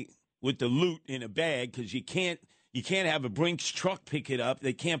night with the loot in a bag because you can't have a Brinks truck pick it up.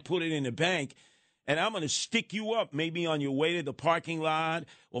 They can't put it in a bank. And I'm going to stick you up maybe on your way to the parking lot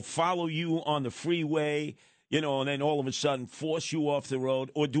or follow you on the freeway, and then all of a sudden force you off the road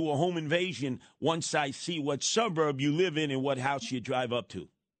or do a home invasion once I see what suburb you live in and what house you drive up to.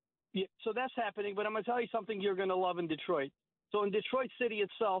 Yeah, so that's happening, but I'm going to tell you something you're going to love in Detroit. So in Detroit City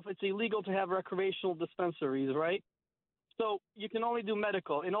itself, it's illegal to have recreational dispensaries, right? So you can only do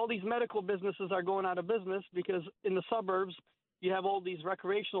medical. And all these medical businesses are going out of business because in the suburbs, you have all these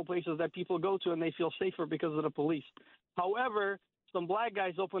recreational places that people go to and they feel safer because of the police. However, some black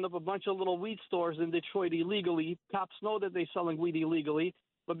guys opened up a bunch of little weed stores in Detroit illegally. Cops know that they're selling weed illegally,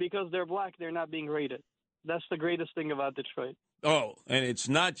 but because they're black, they're not being raided. That's the greatest thing about Detroit. Oh, and it's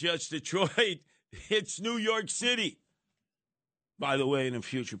not just Detroit. It's New York City. By the way, in a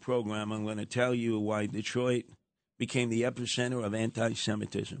future program, I'm going to tell you why Detroit became the epicenter of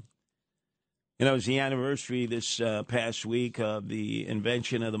anti-Semitism. It was the anniversary this past week of the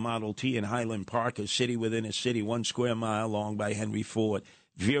invention of the Model T in Highland Park, a city within a city, 1 square mile long by Henry Ford.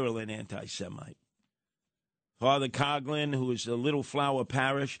 Virulent anti-Semite. Father Coughlin, who is the Little Flower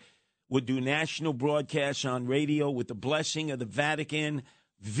Parish, would do national broadcasts on radio with the blessing of the Vatican.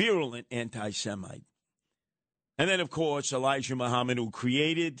 Virulent anti-Semite. And then, of course, Elijah Muhammad, who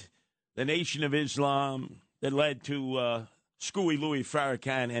created the Nation of Islam that led to Screwy Louis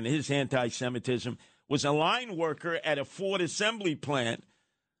Farrakhan and his anti-Semitism, was a line worker at a Ford assembly plant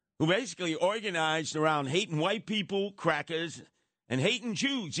who basically organized around hating white people, crackers, and hating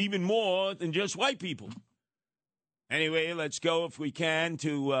Jews even more than just white people. Anyway, let's go, if we can,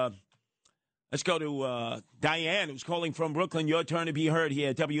 to Diane, who's calling from Brooklyn. Your turn to be heard here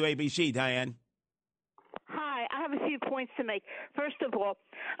at WABC. Diane. Hi, I have a few points to make. First of all,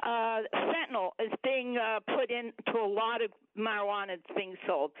 fentanyl is being put into a lot of marijuana that's being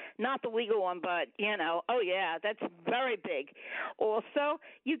sold. Not the legal one, but, oh, yeah, that's very big. Also,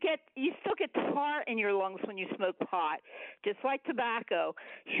 you still get tar in your lungs when you smoke pot, just like tobacco,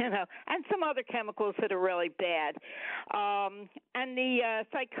 and some other chemicals that are really bad. And the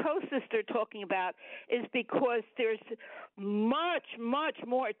psychosis they're talking about is because there's much, much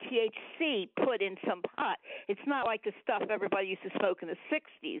more THC put in some pot. It's not like the stuff everybody used to smoke in the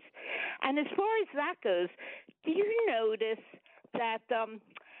 60s. And as far as that goes, do you notice that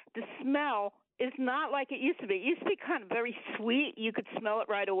the smell is not like it used to be? It used to be kind of very sweet. You could smell it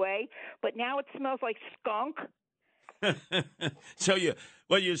right away. But now it smells like skunk. So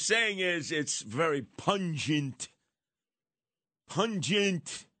what you're saying is it's very pungent.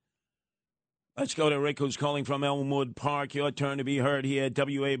 Pungent. Let's go to Rick, who's calling from Elmwood Park. Your turn to be heard here at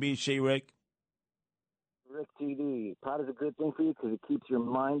WABC, Rick. Rick TD. Pot is a good thing for you because it keeps your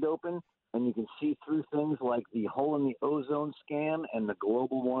mind open, and you can see through things like the hole in the ozone scam and the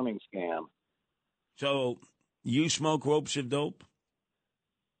global warming scam. So you smoke ropes of dope?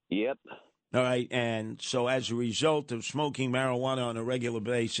 Yep. All right, and so as a result of smoking marijuana on a regular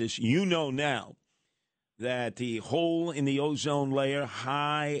basis, you know now that the hole in the ozone layer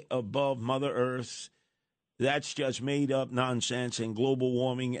high above Mother Earth, that's just made-up nonsense, and global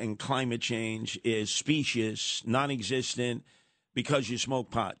warming and climate change is specious, non-existent, because you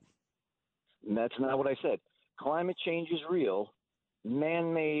smoke pot. And that's not what I said. Climate change is real.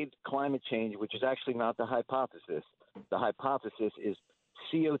 Man-made climate change, which is actually not the hypothesis. The hypothesis is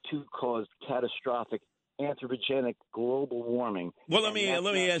CO2 caused catastrophic anthropogenic global warming. Well, let me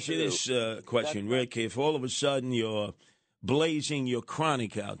ask you this question, Rick. If all of a sudden you're blazing your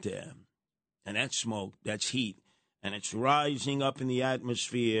chronic out there, and that's smoke, that's heat, and it's rising up in the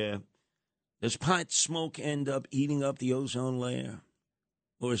atmosphere, does pot smoke end up eating up the ozone layer?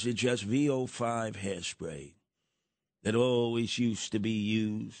 Or is it just VO5 hairspray that always used to be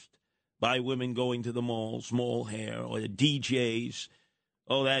used by women going to the malls, mall hair, or the DJs?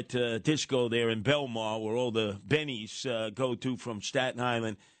 Oh, that disco there in Belmar where all the bennies go to from Staten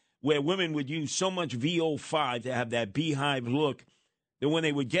Island, where women would use so much VO5 to have that beehive look that when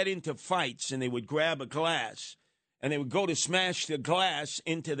they would get into fights and they would grab a glass and they would go to smash the glass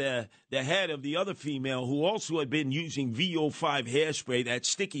into the head of the other female who also had been using VO5 hairspray, that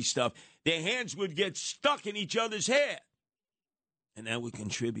sticky stuff, their hands would get stuck in each other's hair. And that would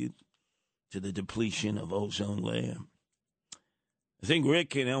contribute to the depletion of ozone layer. I think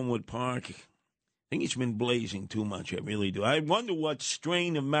Rick in Elmwood Park, I think he's been blazing too much. I really do. I wonder what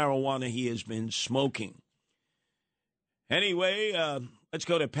strain of marijuana he has been smoking. Anyway, let's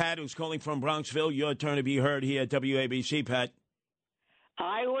go to Pat, who's calling from Bronxville. Your turn to be heard here at WABC, Pat.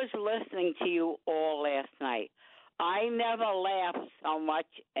 I was listening to you all last night. I never laughed so much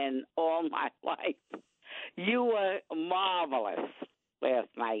in all my life. You were marvelous last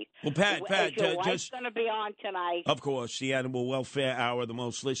night. Well, Pat, is your wife going to be on tonight? Of course, the Animal Welfare Hour, the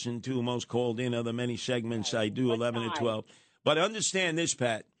most listened to, most called in of the many segments I do, 11 to 12. But understand this,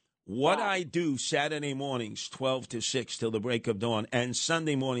 Pat. What I do Saturday mornings, 12 to 6 till the break of dawn, and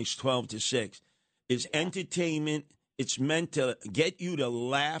Sunday mornings, 12 to 6, is entertainment. It's meant to get you to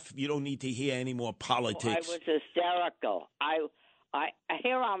laugh. You don't need to hear any more politics. I was hysterical.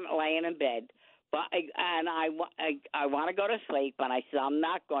 Here I'm laying in bed. But I want to go to sleep, and I said I'm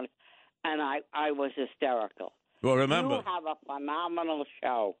not going to, and I was hysterical. Well, remember, you have a phenomenal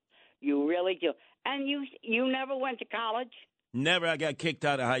show. You really do. And you never went to college? Never. I got kicked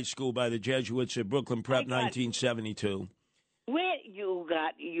out of high school by the Jesuits at Brooklyn Prep, 1972.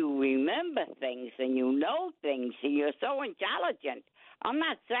 You remember things and you know things, and you're so intelligent. I'm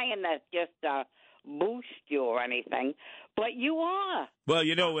not saying that just boost you or anything, but you are. Well,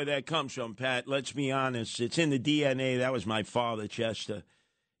 you know where that comes from, Pat. Let's be honest. It's in the DNA. That was my father, Chester.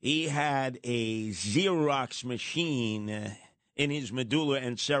 He had a Xerox machine in his medulla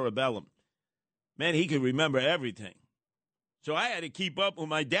and cerebellum. Man, he could remember everything. So I had to keep up with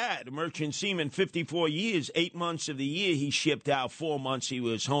my dad, a merchant seaman, 54 years, 8 months of the year he shipped out, 4 months he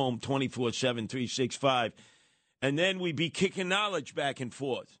was home, 24/7, 365. And then we'd be kicking knowledge back and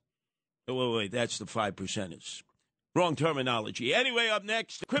forth. Oh, wait, that's the 5%ers. Wrong terminology. Anyway, up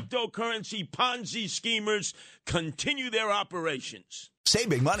next, cryptocurrency Ponzi schemers continue their operations.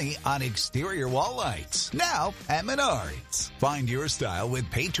 Saving money on exterior wall lights. Now at Menards. Find your style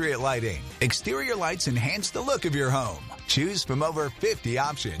with Patriot Lighting. Exterior lights enhance the look of your home. Choose from over 50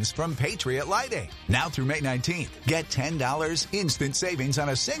 options from Patriot Lighting. Now through May 19th, get $10 instant savings on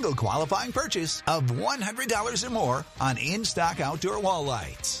a single qualifying purchase of $100 or more on in-stock outdoor wall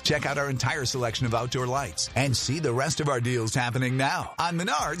lights. Check out our entire selection of outdoor lights and see the rest of our deals happening now on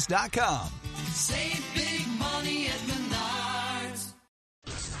Menards.com. Save big money at Menards.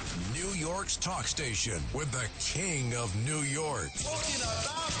 New York's talk station with the king of New York.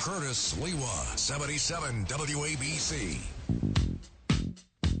 Curtis Lewa, 77 WABC.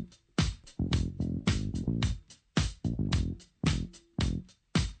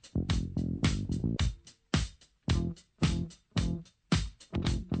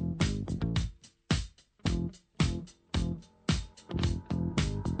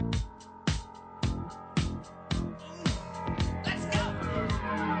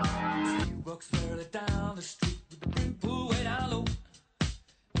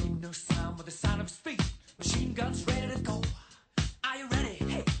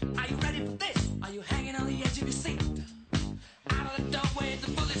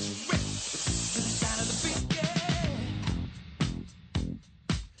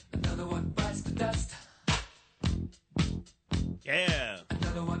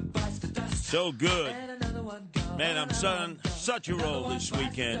 So good. Man, I'm on such a roll this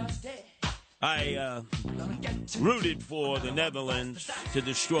weekend. I rooted for the Netherlands to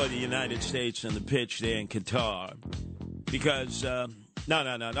destroy the United States on the pitch there in Qatar. Because, no,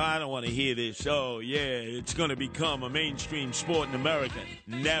 I don't want to hear this. Oh, yeah, it's going to become a mainstream sport in America.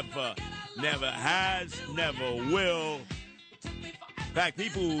 Never has, never will. In fact,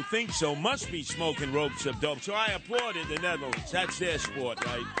 people who think so must be smoking ropes of dope. So I applauded the Netherlands. That's their sport,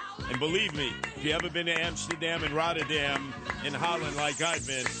 right? And believe me, if you ever been to Amsterdam and Rotterdam in Holland like I've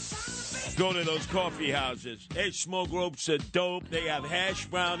been, go to those coffee houses. They smoke ropes of dope. They have hash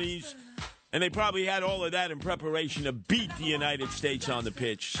brownies. And they probably had all of that in preparation to beat the United States on the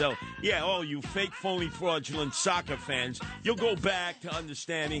pitch. So, yeah, all you fake, phony, fraudulent soccer fans, you'll go back to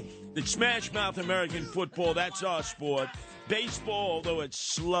understanding that smash-mouth American football, that's our sport. Baseball, although it's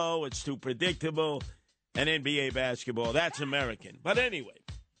slow, it's too predictable. And NBA basketball, that's American. But anyway,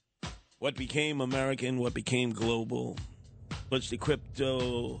 what became American, what became global, was the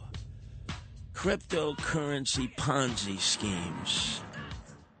cryptocurrency Ponzi schemes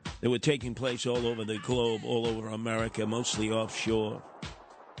that were taking place all over the globe, all over America, mostly offshore.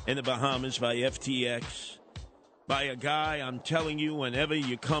 In the Bahamas by FTX, by a guy, I'm telling you, whenever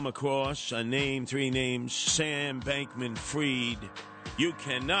you come across a name, 3 names, Sam Bankman-Fried, you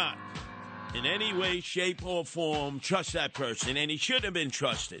cannot, in any way, shape, or form, trust that person, and he should have been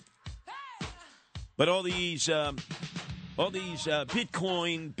trusted. But all these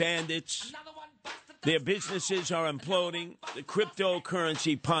Bitcoin bandits, their businesses are imploding. The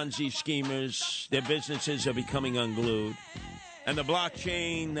cryptocurrency Ponzi schemers, their businesses are becoming unglued. And the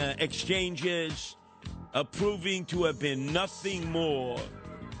blockchain exchanges are proving to have been nothing more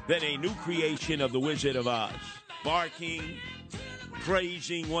than a new creation of the Wizard of Oz. Barking,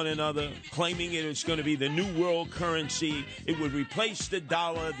 praising one another, claiming it is going to be the new world currency. It would replace the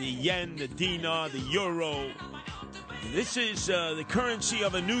dollar, the yen, the dinar, the euro. This is the currency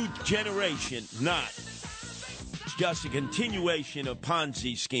of a new generation. Not. It's just a continuation of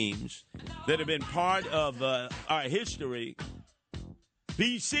Ponzi schemes that have been part of our history.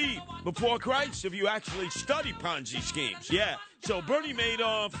 BC, before Christ, if you actually study Ponzi schemes. Yeah. So Bernie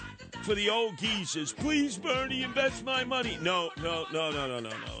Madoff for the old geezers. Please, Bernie, invest my money. No.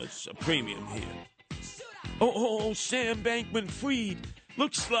 It's a premium here. Oh, Sam Bankman-Fried.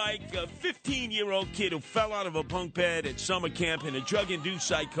 Looks like a 15-year-old kid who fell out of a bunk bed at summer camp in a drug-induced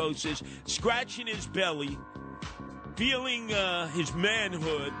psychosis, scratching his belly, feeling his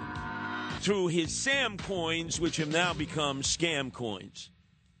manhood through his Sam coins, which have now become scam coins.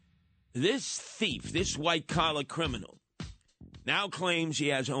 This thief, this white-collar criminal, now claims he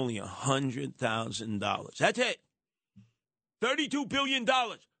has only $100,000. That's it. $32 billion.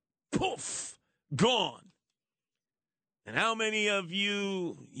 Poof. Gone. And how many of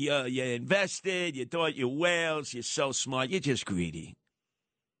you invested, you thought you whales, you're so smart, you're just greedy.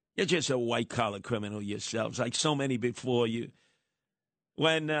 You're just a white-collar criminal yourselves, like so many before you.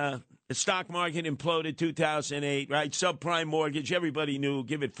 When the stock market imploded 2008, right, subprime mortgage, everybody knew,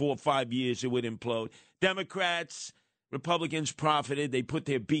 give it 4 or 5 years, it would implode. Democrats, Republicans profited, they put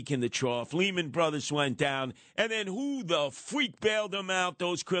their beak in the trough. Lehman Brothers went down, and then who the freak bailed them out,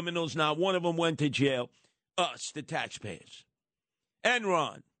 those criminals? Not one of them went to jail. Us, the taxpayers.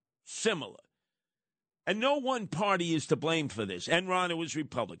 Enron, similar. And no one party is to blame for this. Enron, it was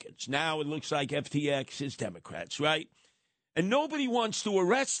Republicans. Now it looks like FTX is Democrats, right? And nobody wants to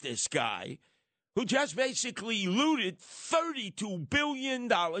arrest this guy who just basically looted $32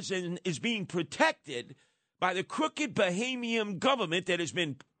 billion and is being protected by the crooked Bahamian government that has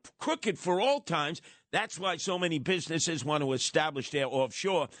been crooked for all times. That's why so many businesses want to establish their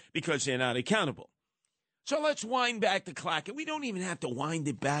offshore, because they're not accountable. So let's wind back the clock. And we don't even have to wind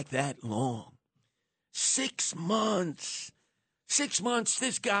it back that long. 6 months. 6 months,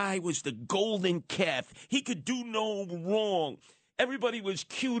 this guy was the golden calf. He could do no wrong. Everybody was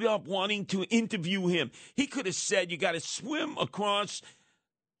queued up wanting to interview him. He could have said, you got to swim across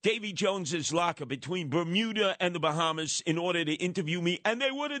Davy Jones's locker between Bermuda and the Bahamas in order to interview me, and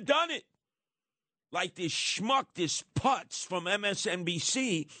they would have done it. Like this schmuck, this putz from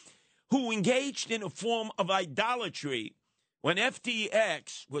MSNBC, who engaged in a form of idolatry when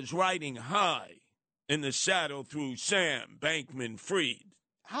FTX was riding high in the saddle through Sam Bankman-Fried.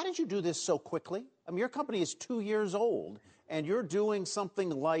 How did you do this so quickly? I mean, your company is 2 years old, and you're doing something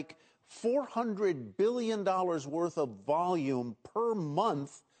like $400 billion worth of volume per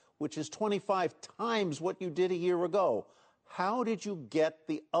month, which is 25 times what you did a year ago. How did you get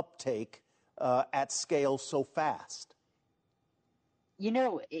the uptake at scale so fast? You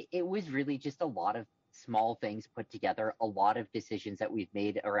know, it was really just a lot of small things put together, a lot of decisions that we've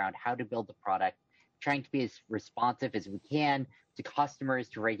made around how to build the product, trying to be as responsive as we can to customers,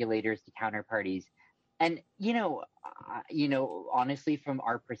 to regulators, to counterparties. And, honestly, from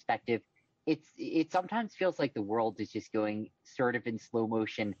our perspective, it sometimes feels like the world is just going sort of in slow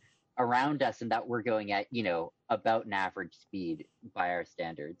motion around us, and that we're going at, about an average speed by our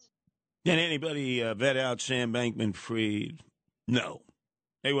standards. Did anybody vet out Sam Bankman-Fried? No.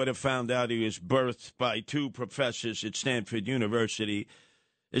 They would have found out he was birthed by two professors at Stanford University.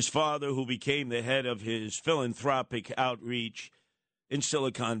 His father, who became the head of his philanthropic outreach in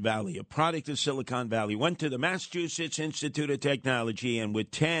Silicon Valley, a product of Silicon Valley, went to the Massachusetts Institute of Technology, and with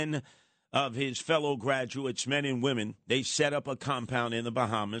 10 of his fellow graduates, men and women, they set up a compound in the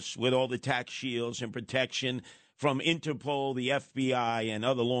Bahamas with all the tax shields and protection from Interpol, the FBI, and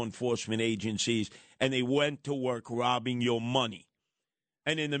other law enforcement agencies, and they went to work robbing your money.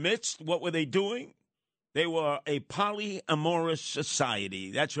 And in the midst, what were they doing? They were a polyamorous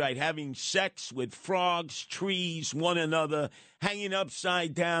society. That's right, having sex with frogs, trees, one another, hanging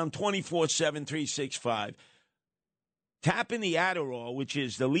upside down 24/7, 365. Tapping the Adderall, which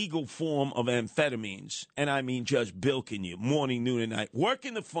is the legal form of amphetamines, and I mean just bilking you morning, noon, and night.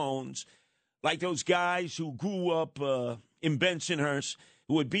 Working the phones like those guys who grew up in Bensonhurst,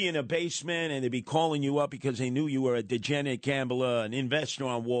 who would be in a basement and they'd be calling you up because they knew you were a degenerate gambler, an investor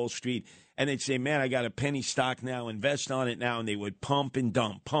on Wall Street. And they'd say, man, I got a penny stock now, invest on it now. And they would pump and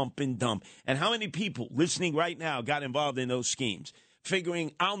dump, pump and dump. And how many people listening right now got involved in those schemes,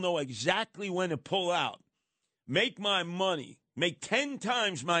 figuring I'll know exactly when to pull out, make my money, make 10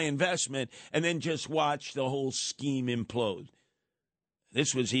 times my investment, and then just watch the whole scheme implode.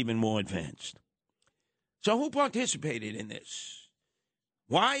 This was even more advanced. So who participated in this?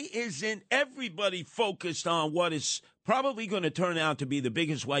 Why isn't everybody focused on what is probably going to turn out to be the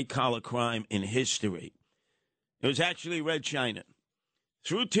biggest white-collar crime in history? It was actually Red China.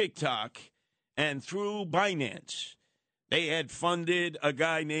 Through TikTok and through Binance, they had funded a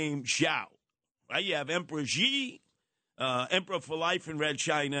guy named Zhao. Right? You have Emperor Xi, Emperor for Life in Red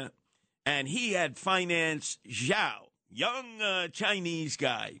China, and he had financed Zhao, young Chinese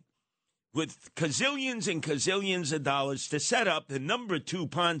guy, with gazillions and gazillions of dollars to set up the number 2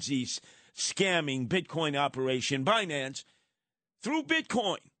 Ponzi scamming Bitcoin operation, Binance, through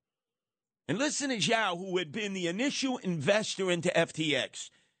Bitcoin. And listen to Zhao, who had been the initial investor into FTX.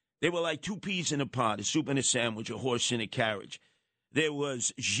 They were like 2 peas in a pod, a soup and a sandwich, a horse in a carriage. There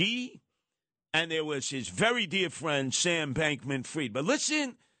was Xi, and there was his very dear friend, Sam Bankman-Fried. But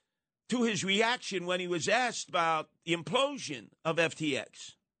listen to his reaction when he was asked about the implosion of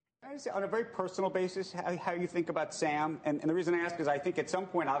FTX. Can I say, on a very personal basis, how you think about Sam? And the reason I ask is I think at some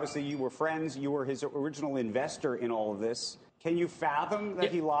point, obviously, you were friends. You were his original investor in all of this. Can you fathom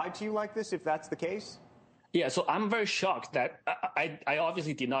that he lied to you like this, if that's the case? Yeah, so I'm very shocked that I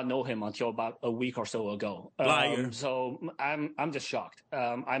obviously did not know him until about a week or so ago. So I'm just shocked.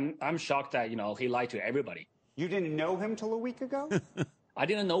 I'm shocked that he lied to everybody. You didn't know him till a week ago? I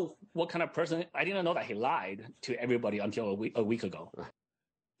didn't know what kind of person. I didn't know that he lied to everybody until a week ago.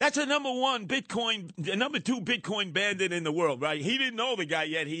 That's the number 2 Bitcoin bandit in the world, right? He didn't know the guy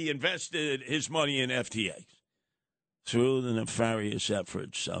yet. He invested his money in FTX through the nefarious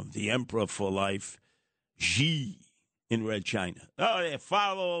efforts of the Emperor for Life, Xi. in Red China. Oh, yeah,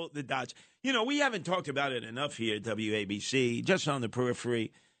 follow the dots. You know, we haven't talked about it enough here at WABC, just on the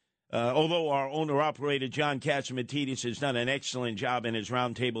periphery. Although our owner-operator, John Catsimatidis, has done an excellent job in his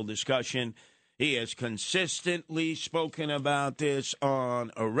roundtable discussion, he has consistently spoken about this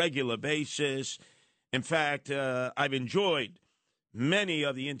on a regular basis. In fact, I've enjoyed many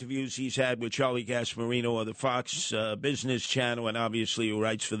of the interviews he's had with Charlie Gasparino of the Fox Business Channel, and obviously who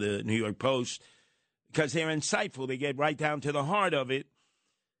writes for the New York Post, because they're insightful. They get right down to the heart of it,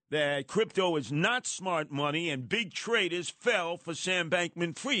 that crypto is not smart money and big traders fell for Sam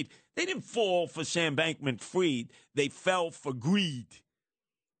Bankman-Fried. They didn't fall for Sam Bankman-Fried. They fell for greed.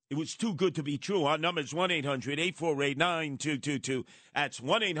 It was too good to be true. Our number is 1-800-848-9222. That's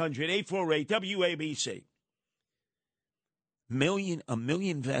 1-800-848-WABC. A million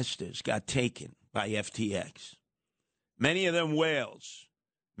investors got taken by FTX. Many of them whales.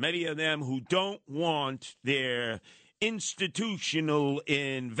 Many of them who don't want their institutional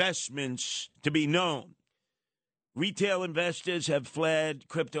investments to be known. Retail investors have fled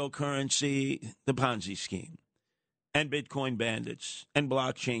cryptocurrency, the Ponzi scheme, and Bitcoin bandits, and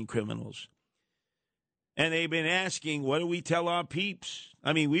blockchain criminals. And they've been asking, what do we tell our peeps?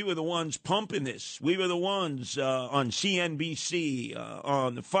 I mean, we were the ones pumping this. We were the ones on CNBC,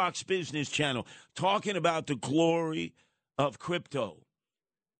 on the Fox Business Channel, talking about the glory of crypto.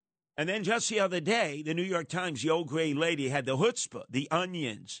 And then just the other day, the New York Times, the old gray lady, had the chutzpah, the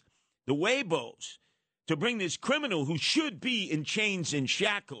onions, the Weibos, to bring this criminal who should be in chains and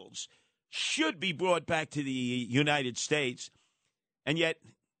shackles, should be brought back to the United States, and yet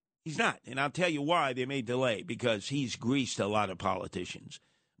he's not. And I'll tell you why they may delay, because he's greased a lot of politicians,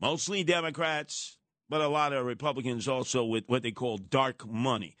 mostly Democrats, but a lot of Republicans also with what they call dark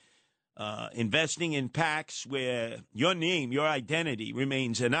money. Investing in PACs where your name, your identity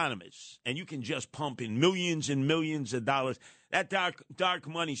remains anonymous, and you can just pump in millions and millions of dollars. That dark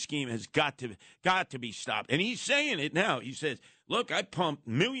money scheme has got to be stopped. And he's saying it now. He says, look, I pumped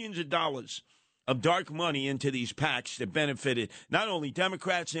millions of dollars of dark money into these PACs that benefited not only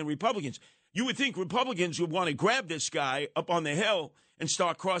Democrats and Republicans. You would think Republicans would want to grab this guy up on the Hill and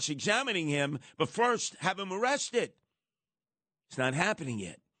start cross-examining him, but first have him arrested. It's not happening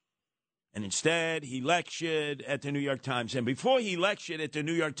yet. And instead, he lectured at the New York Times. And before he lectured at the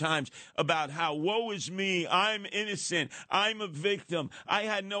New York Times about how, woe is me, I'm innocent, I'm a victim, I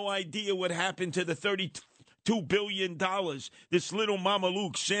had no idea what happened to the $32 billion, this little Mama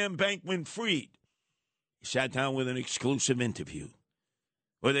Luke, Sam Bankman-Fried. He sat down with an exclusive interview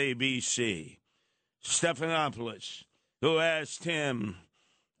with ABC. Stephanopoulos, who asked him,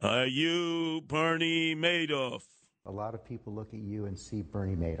 are you Bernie Madoff? A lot of people look at you and see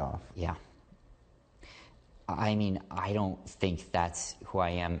Bernie Madoff. Yeah. I mean, I don't think that's who I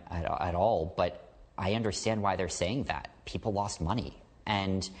am at all, but I understand why they're saying that. People lost money,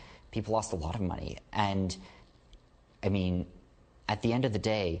 and people lost a lot of money. And, I mean, at the end of the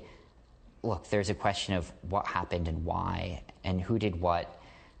day, look, there's a question of what happened and why, and who did what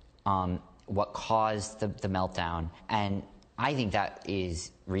caused the meltdown. And I think that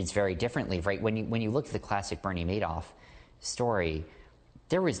reads very differently, right? When you look at the classic Bernie Madoff story,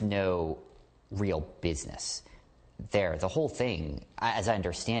 there was no real business there. The whole thing, as I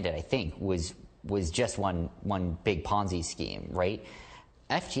understand it, I think was just one big Ponzi scheme, right?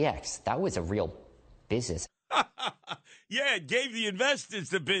 FTX, that was a real business. Yeah, it gave the investors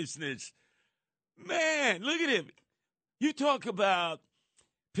the business. Man, look at him. You talk about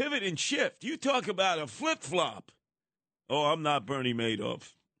pivot and shift. You talk about a flip-flop. Oh, I'm not Bernie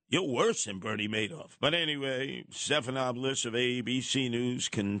Madoff. You're worse than Bernie Madoff. But anyway, Stephanopoulos of ABC News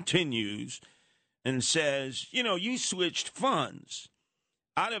continues and says, you switched funds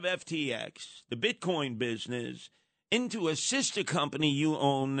out of FTX, the Bitcoin business, into a sister company you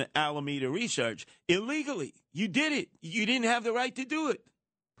own, Alameda Research, illegally. You did it. You didn't have the right to do it.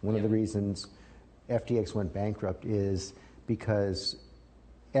 One of the reasons FTX went bankrupt is because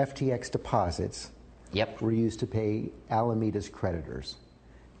FTX deposits were used to pay Alameda's creditors.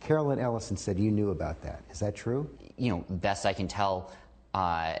 Carolyn Ellison said you knew about that. Is that true? Best I can tell,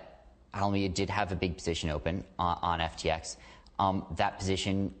 Alameda did have a big position open on FTX. That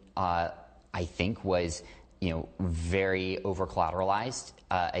position, I think, was very over-collateralized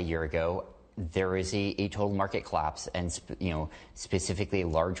a year ago. There was a total market collapse and specifically a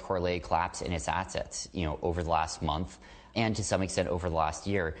large correlated collapse in its assets over the last month and to some extent over the last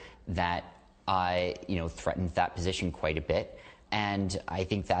year that threatened that position quite a bit. And I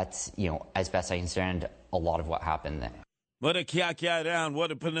think that's, as best I understand, a lot of what happened there. What a kya down, what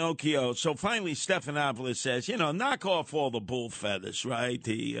a Pinocchio. So finally, Stephanopoulos says, knock off all the bull feathers, right?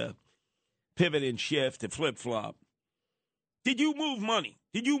 The pivot and shift, the flip-flop. Did you move money?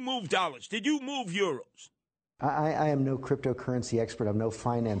 Did you move dollars? Did you move euros? I am no cryptocurrency expert. I'm no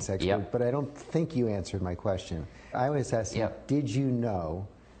finance expert, but I don't think you answered my question. I was asking, did you know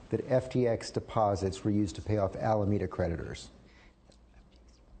that FTX deposits were used to pay off Alameda creditors?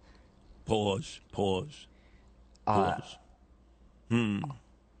 Pause. I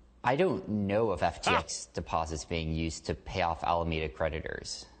don't know of FTX deposits being used to pay off Alameda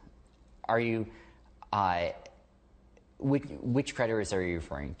creditors. Are you... Which creditors are you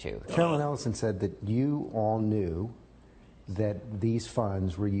referring to? Carolyn Ellison said that you all knew that these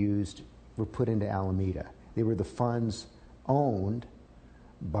funds were put into Alameda. They were the funds owned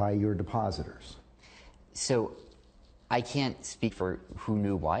by your depositors. So I can't speak for who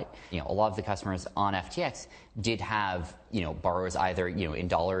knew what. A lot of the customers on FTX did have, borrows either, in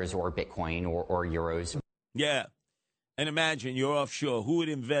dollars or Bitcoin or euros. Yeah. And imagine you're offshore. Who would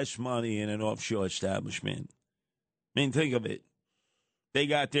invest money in an offshore establishment? I mean, think of it. They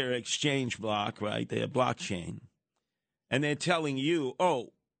got their exchange block, right? Their blockchain. And they're telling you,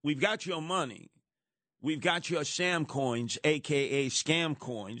 oh, we've got your money. We've got your Sam coins, a.k.a. scam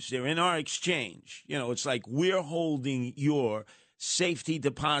coins. They're in our exchange. It's like we're holding your safety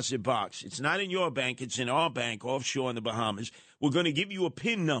deposit box. It's not in your bank. It's in our bank offshore in the Bahamas. We're going to give you a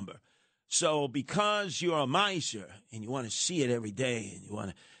PIN number. So because you're a miser and you want to see it every day and you want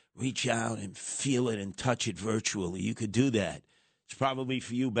to reach out and feel it and touch it virtually, you could do that. It's probably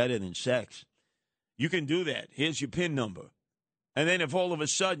for you better than sex. You can do that. Here's your PIN number. And then if all of a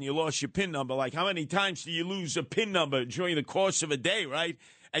sudden you lost your PIN number, like how many times do you lose a PIN number during the course of a day, right?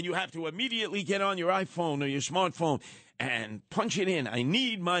 And you have to immediately get on your iPhone or your smartphone and punch it in. I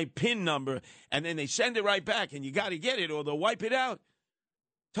need my PIN number. And then they send it right back and you got to get it or they'll wipe it out.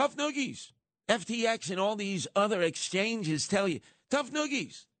 Tough noogies. FTX and all these other exchanges tell you, tough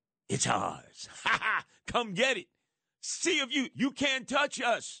noogies. It's ours. Ha ha. Come get it. See if you can't touch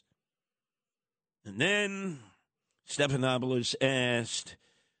us. And then Stephanopoulos asked,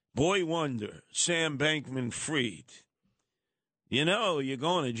 boy wonder, Sam Bankman-Fried, you're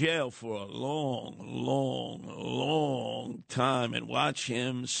going to jail for a long, long, long time, and watch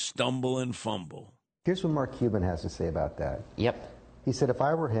him stumble and fumble. Here's what Mark Cuban has to say about that. Yep. He said, if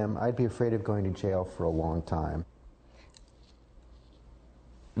I were him, I'd be afraid of going to jail for a long time.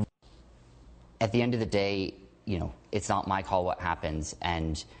 At the end of the day, it's not my call what happens,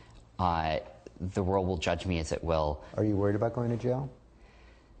 and the world will judge me as it will. Are you worried about going to jail?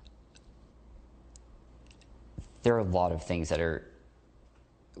 There are a lot of things that are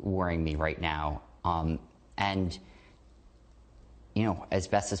worrying me right now. And, as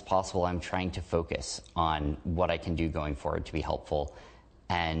best as possible, I'm trying to focus on what I can do going forward to be helpful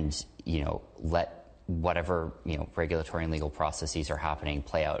and, let whatever, regulatory and legal processes are happening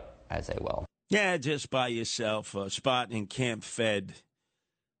play out as they will. Yeah, just buy yourself a spot in Camp Fed.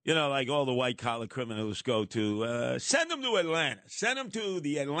 Like all the white-collar criminals go to. Send them to Atlanta. Send them to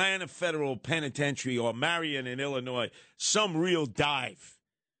the Atlanta Federal Penitentiary or Marion in Illinois. Some real dive.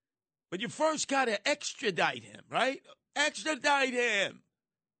 But you first got to extradite him, right? Extradite him.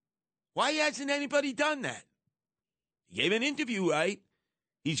 Why hasn't anybody done that? He gave an interview, right?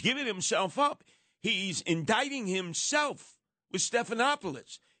 He's giving himself up. He's indicting himself with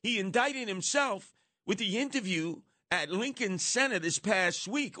Stephanopoulos. He indicted himself with the interview at Lincoln Center this past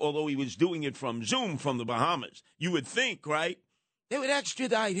week, although he was doing it from Zoom from the Bahamas. You would think, right? They would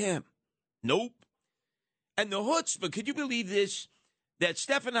extradite him. Nope. And the chutzpah, could you believe this? That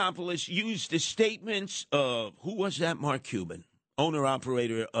Stephanopoulos used the statements of, who was that? Mark Cuban,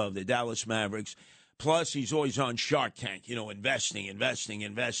 owner-operator of the Dallas Mavericks. Plus, he's always on Shark Tank, investing,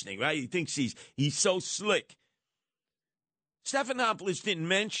 right? He thinks he's so slick. Stephanopoulos didn't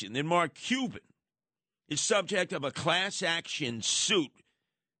mention that Mark Cuban is subject of a class action suit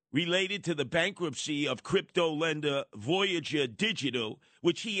related to the bankruptcy of crypto lender Voyager Digital,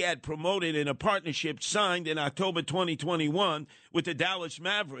 which he had promoted in a partnership signed in October 2021 with the Dallas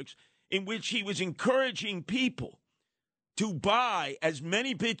Mavericks, in which he was encouraging people to buy as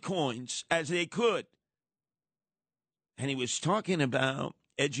many Bitcoins as they could. And he was talking about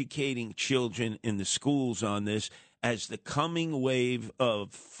educating children in the schools on this as the coming wave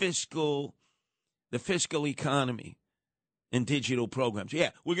of the fiscal economy and digital programs. Yeah,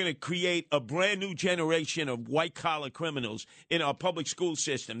 we're going to create a brand new generation of white-collar criminals in our public school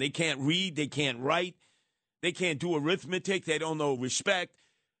system. They can't read, they can't write, they can't do arithmetic, they don't know respect.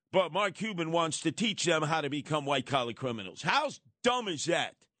 But Mark Cuban wants to teach them how to become white-collar criminals. How dumb is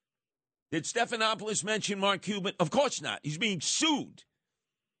that? Did Stephanopoulos mention Mark Cuban? Of course not. He's being sued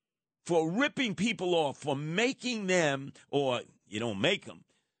for ripping people off, for making them, or you don't make them,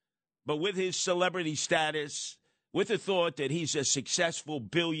 but with his celebrity status, with the thought that he's a successful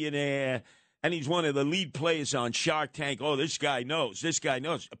billionaire and he's one of the lead players on Shark Tank. Oh, this guy knows. This guy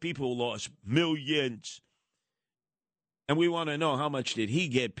knows. People lost millions. And we want to know, how much did he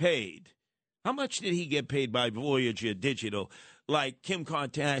get paid? How much did he get paid by Voyager Digital? Like Kim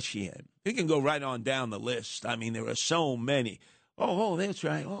Kardashian. We can go right on down the list. I mean, there are so many. Oh, that's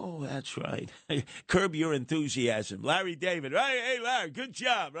right. Oh, that's right. Curb Your Enthusiasm. Larry David. Right? Hey, Larry, good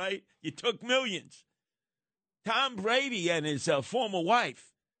job, right? You took millions. Tom Brady and his former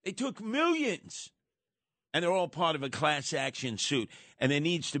wife, they took millions. And they're all part of a class action suit. And there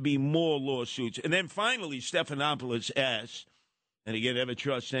needs to be more lawsuits. And then finally, Stephanopoulos asks, and again, ever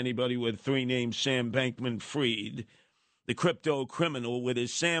trust anybody with three names, Sam Bankman-Fried, the crypto criminal with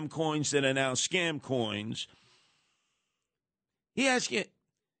his Sam coins that are now scam coins. He asks you,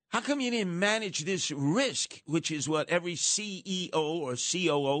 how come you didn't manage this risk, which is what every CEO or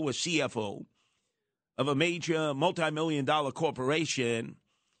COO or CFO of a major multi-million-dollar corporation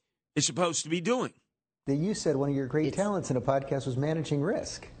is supposed to be doing? That you said one of your great talents in a podcast was managing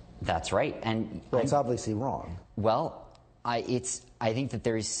risk. That's right. And well, it's obviously wrong. Well, I think that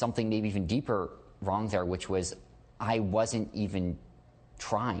there is something maybe even deeper wrong there, which was I wasn't even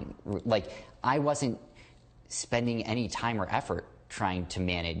trying. Like, I wasn't spending any time or effort trying to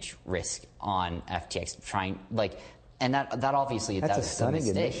manage risk on FTX. And that obviously that's a stunning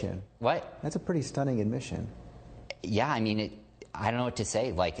admission. What? That's a pretty stunning admission. Yeah, I mean, I don't know what to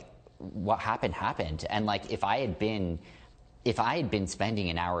say. Like, what happened. And like, if I had been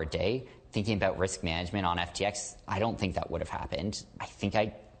spending an hour a day thinking about risk management on FTX, I don't think that would have happened. I think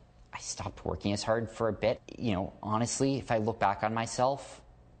I stopped working as hard for a bit. You know, honestly, if I look back on myself,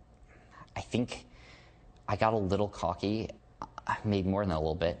 I think I got a little cocky, maybe more than a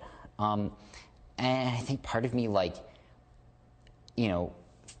little bit. And I think part of me, like, you know,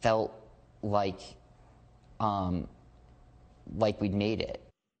 felt like we'd made it.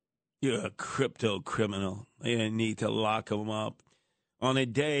 You're a crypto criminal. You need to lock him up. On a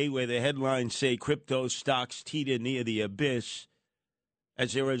day where the headlines say crypto stocks teeter near the abyss,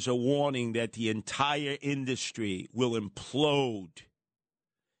 as there is a warning that the entire industry will implode.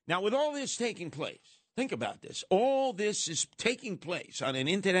 Now, with all this taking place, think about this. All this is taking place on an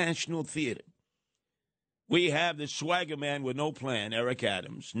international theater. We have the swagger man with no plan, Eric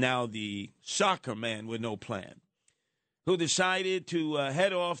Adams, now the soccer man with no plan, who decided to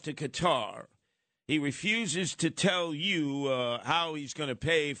head off to Qatar. He refuses to tell you how he's going to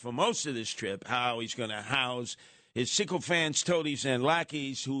pay for most of this trip, how he's going to house his sycophants, toadies, and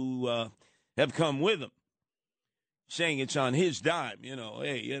lackeys who have come with him, saying it's on his dime,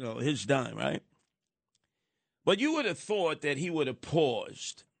 his dime, right? But you would have thought that he would have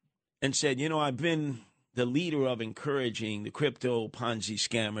paused and said, I've been the leader of encouraging the crypto Ponzi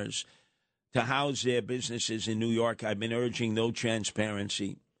scammers to house their businesses in New York. I've been urging no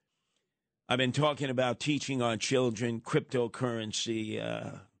transparency. I've been talking about teaching our children cryptocurrency.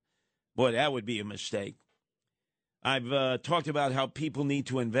 Boy, that would be a mistake. I've talked about how people need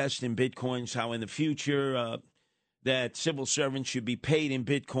to invest in bitcoins, how in the future that civil servants should be paid in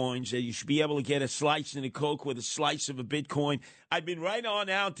bitcoins, that you should be able to get a slice in a Coke with a slice of a bitcoin. I've been right on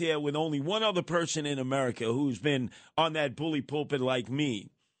out there with only one other person in America who's been on that bully pulpit like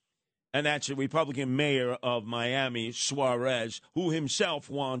me. And that's the Republican mayor of Miami, Suarez, who himself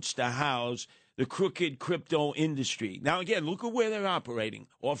wants to house the crooked crypto industry. Now, again, look at where they're operating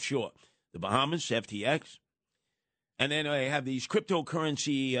offshore. The Bahamas, FTX. And then they have these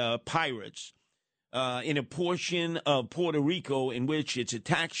cryptocurrency pirates in a portion of Puerto Rico in which it's a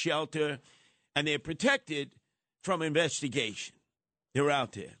tax shelter, and they're protected from investigation. They're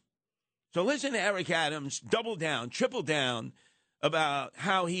out there. So listen to Eric Adams double down, triple down, about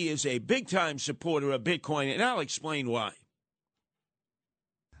how he is a big-time supporter of Bitcoin, and I'll explain why.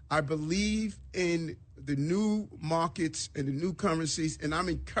 I believe in the new markets and the new currencies, and I'm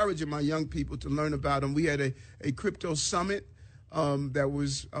encouraging my young people to learn about them. We had a crypto summit that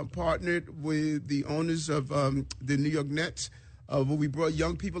was partnered with the owners of the New York Nets, where we brought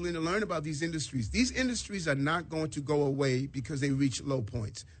young people in to learn about these industries. These industries are not going to go away because they reach low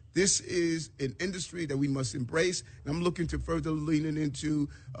points. This is an industry that we must embrace, and I'm looking to further leaning into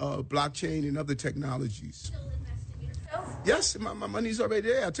blockchain and other technologies. Still investing yourself? Yes, my money's already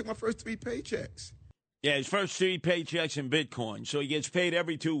there. I took my first 3 paychecks. Yeah, his first 3 paychecks in Bitcoin, so he gets paid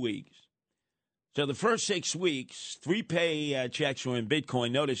every 2 weeks. So the first 6 weeks, 3 paychecks were in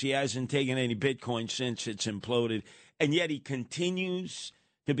Bitcoin. Notice he hasn't taken any Bitcoin since it's imploded, and yet he continues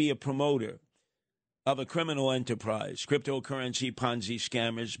to be a promoter of a criminal enterprise, cryptocurrency Ponzi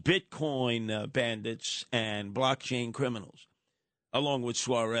scammers, Bitcoin bandits, and blockchain criminals, along with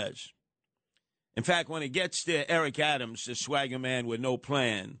Suarez. In fact, when it gets to Eric Adams, the swagger man with no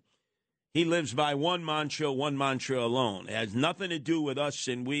plan, he lives by one mantra alone. It has nothing to do with us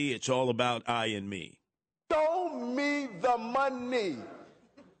and we. It's all about I and me. Show me the money.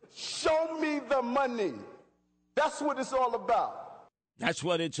 Show me the money. That's what it's all about. That's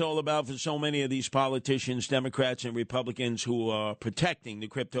what it's all about for so many of these politicians, Democrats and Republicans, who are protecting the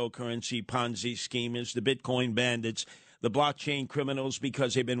cryptocurrency Ponzi schemers, the Bitcoin bandits, the blockchain criminals,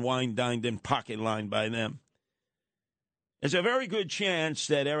 because they've been wine dined and pocket lined by them. There's a very good chance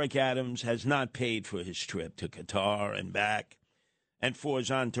that Eric Adams has not paid for his trip to Qatar and back and for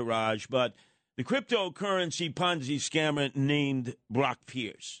his entourage, but the cryptocurrency Ponzi scammer named Brock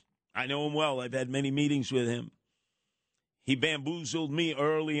Pierce. I know him well. I've had many meetings with him. He bamboozled me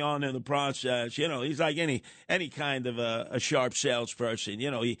early on in the process. You know, he's like any kind of a sharp salesperson.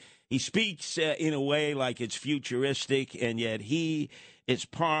 You know, he speaks in a way like it's futuristic, and yet he is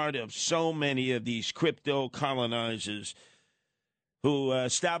part of so many of these crypto colonizers who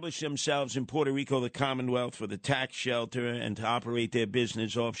established themselves in Puerto Rico, the Commonwealth, for the tax shelter and to operate their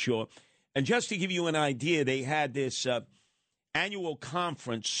business offshore. And just to give you an idea, they had this annual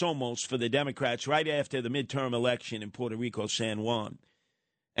conference, Somos, for the Democrats right after the midterm election in Puerto Rico, San Juan.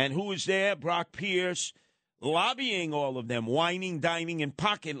 And who was there? Brock Pierce, lobbying all of them, whining, dining, and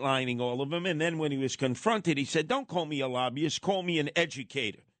pocket lining all of them. And then when he was confronted, he said, "Don't call me a lobbyist, call me an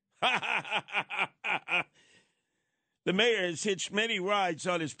educator." The mayor has hitched many rides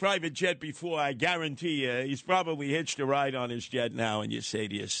on his private jet before. I guarantee you he's probably hitched a ride on his jet now. And you say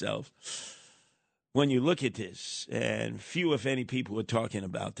to yourself, when you look at this, and few, if any, people are talking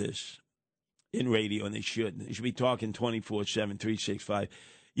about this in radio, and they shouldn't. They should be talking 24/7, 365.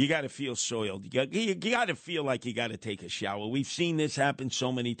 You got to feel soiled. You got to feel like you got to take a shower. We've seen this happen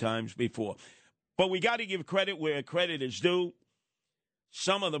so many times before. But we got to give credit where credit is due.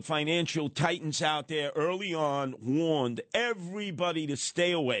 Some of the financial titans out there early on warned everybody to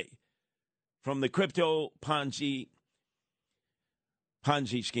stay away from the crypto Ponzi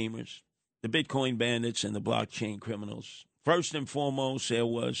schemers, the Bitcoin bandits, and the blockchain criminals. First and foremost, there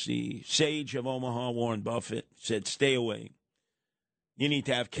was the sage of Omaha, Warren Buffett, said, stay away. You need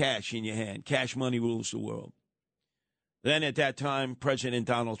to have cash in your hand. Cash money rules the world. Then at that time, President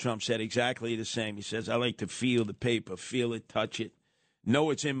Donald Trump said exactly the same. He says, I like to feel the paper, feel it, touch it.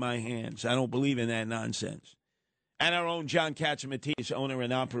 Know it's in my hands. I don't believe in that nonsense. And our own John Catsimatidis, owner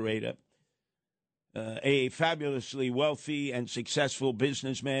and operator, a fabulously wealthy and successful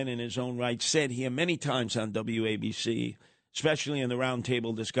businessman in his own right, said here many times on WABC, especially in the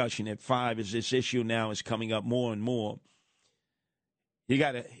roundtable discussion at 5, as this issue now is coming up more and more.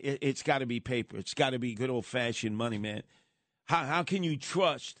 It's got to be paper. It's got to be good old-fashioned money, man. How can you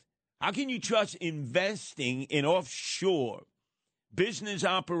trust? How can you trust investing in offshore business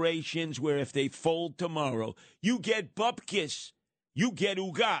operations where if they fold tomorrow, you get bupkis, you get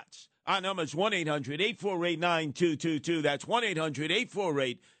ugats? Our number is 1-800-848-9222. That's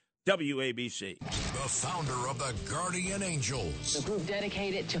 1-800-848-WABC. The founder of the Guardian Angels. A group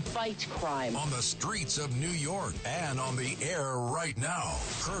dedicated to fight crime. On the streets of New York and on the air right now.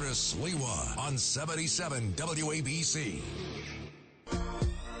 Curtis Lewa on 77 WABC.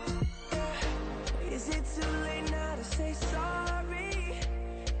 Is it too late now to say sorry?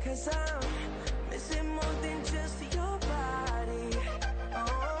 'Cause I'm missing more than just your body.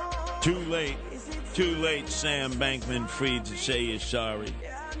 Oh. Too late, Sam Bankman-Fried, to say you're sorry.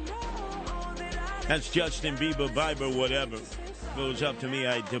 That's Justin Bieber, Bieber, whatever. If it was up to me,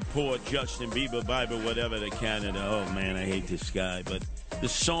 I'd deport Justin Bieber, Bieber, whatever to Canada. Oh, man, I hate this guy. But the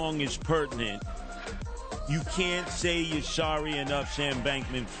song is pertinent. You can't say you're sorry enough, Sam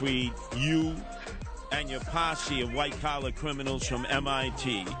Bankman-Fried. You and your posse of white-collar criminals from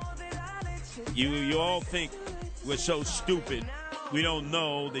MIT. You all think we're so stupid. We don't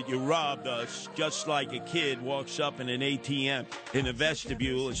know that you robbed us, just like a kid walks up in an ATM in a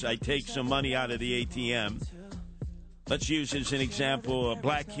vestibule as I take some money out of the ATM. Let's use as an example, a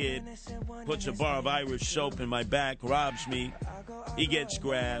black kid puts a bar of Irish soap in my back, robs me, he gets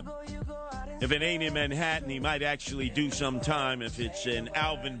grabbed. If it ain't in Manhattan, he might actually do some time. If it's in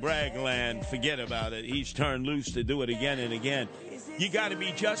Alvin Bragg land, forget about it. He's turned loose to do it again and again. You got to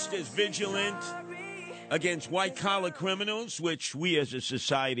be just as vigilant against white-collar criminals, which we as a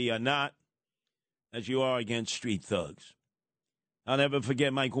society are not, as you are against street thugs. I'll never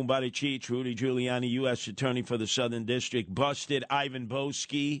forget Mike Umbarachich, Rudy Giuliani, U.S. Attorney for the Southern District, busted Ivan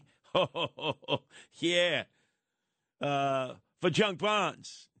Boesky. Yeah. For junk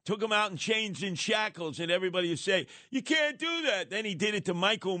bonds. Took him out in chains and shackles, and everybody would say, you can't do that. Then he did it to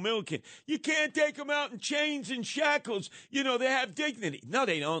Michael Milken. You can't take them out in chains and shackles. You know, they have dignity. No,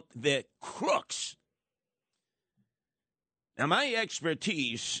 they don't. They're crooks. Now, my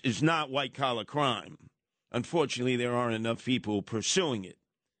expertise is not white-collar crime. Unfortunately, there aren't enough people pursuing it.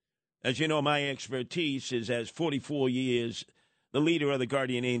 As you know, my expertise is, as 44 years, the leader of the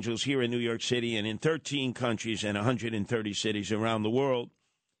Guardian Angels here in New York City and in 13 countries and 130 cities around the world.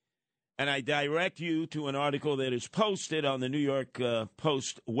 And I direct you to an article that is posted on the New York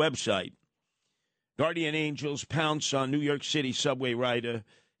Post website. Guardian Angels pounce on New York City subway rider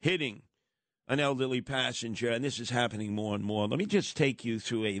hitting an elderly passenger, and this is happening more and more. Let me just take you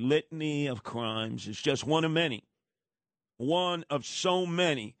through a litany of crimes. It's just one of many, one of so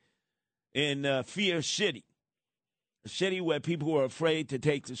many in Fear City, a city where people are afraid to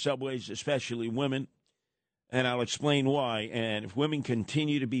take the subways, especially women, and I'll explain why. And if women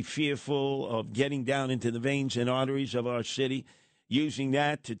continue to be fearful of getting down into the veins and arteries of our city, using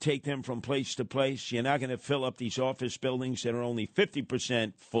that to take them from place to place, you're not going to fill up these office buildings that are only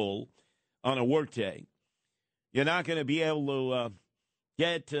 50% full on a workday. You're not going to be able to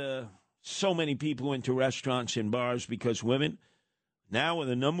get so many people into restaurants and bars because women now are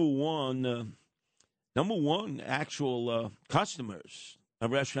the number one actual customers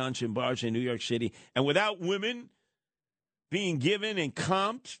of restaurants and bars in New York City. And without women being given and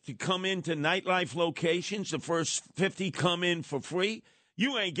comped to come into nightlife locations, the first 50 come in for free,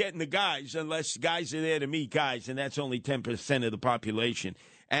 you ain't getting the guys unless guys are there to meet guys, and that's only 10% of the population.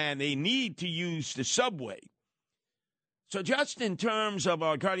 And they need to use the subway. So just in terms of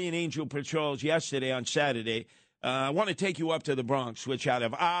our Guardian Angel patrols yesterday on Saturday, I want to take you up to the Bronx, which out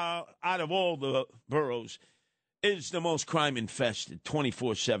of all the boroughs is the most crime-infested,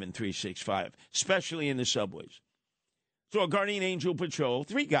 24/7, 365, especially in the subways. So a Guardian Angel patrol,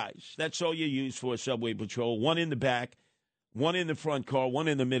 3 guys. That's all you use for a subway patrol. 1 in the back, 1 in the front car, 1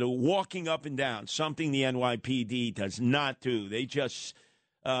 in the middle, walking up and down, something the NYPD does not do. They just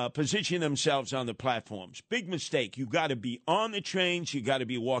position themselves on the platforms. Big mistake. You got to be on the trains. You got to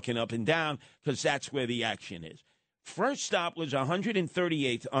be walking up and down because that's where the action is. First stop was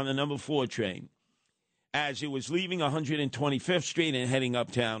 138th on the number 4 train as it was leaving 125th Street and heading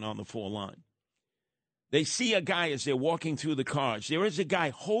uptown on the 4 line. They see a guy as they're walking through the cars. There is a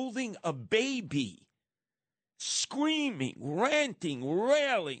guy holding a baby, screaming, ranting,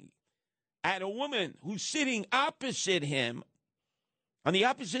 railing at a woman who's sitting opposite him on the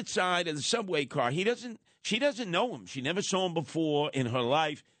opposite side of the subway car. She doesn't know him. She never saw him before in her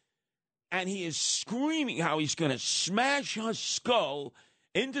life. And he is screaming how he's going to smash her skull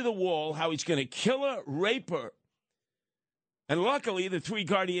into the wall, how he's going to kill her, rape her. And luckily, the 3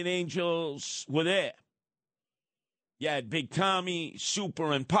 Guardian Angels were there. You had Big Tommy,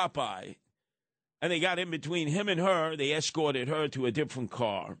 Super, and Popeye. And they got in between him and her. They escorted her to a different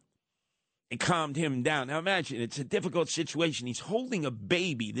car and calmed him down. Now imagine, it's a difficult situation. He's holding a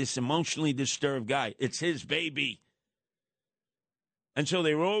baby, this emotionally disturbed guy. It's his baby. And so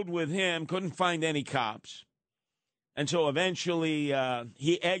they rode with him, couldn't find any cops. And so eventually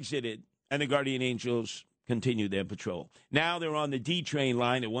he exited, and the Guardian Angels continued their patrol. Now they're on the D train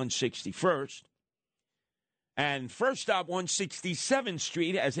line at 161st. And first stop, 167th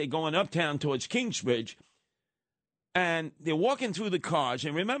Street, as they're going uptown towards Kingsbridge. And they're walking through the cars.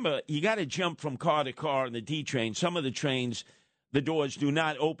 And remember, you got to jump from car to car in the D train. Some of the trains, the doors do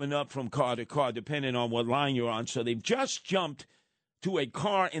not open up from car to car, depending on what line you're on. So they've just jumped to a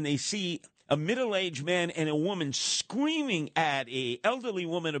car, and they see a middle-aged man and a woman screaming at a elderly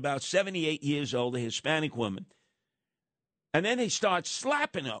woman about 78 years old, a Hispanic woman. And then they start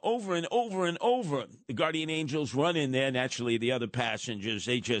slapping her over and over and over. The Guardian Angels run in there. Naturally, the other passengers,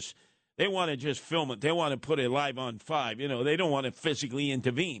 they want to just film it. They want to put it live on 5. You know, they don't want to physically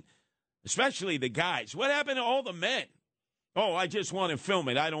intervene, especially the guys. What happened to all the men? Oh, I just want to film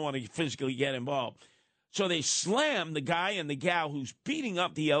it. I don't want to physically get involved. So they slam the guy and the gal who's beating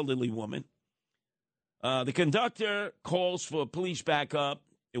up the elderly woman. The conductor calls for police backup.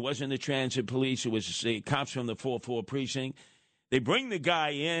 It wasn't the transit police. It was the cops from the 4-4 precinct. They bring the guy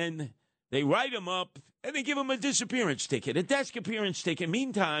in. They write him up, and they give him a disappearance ticket, a desk appearance ticket.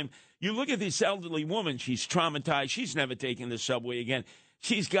 Meantime, you look at this elderly woman. She's traumatized. She's never taken the subway again.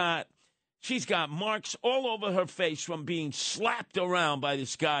 She's got marks all over her face from being slapped around by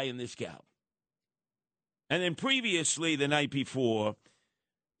this guy and this gal. And then previously, the night before,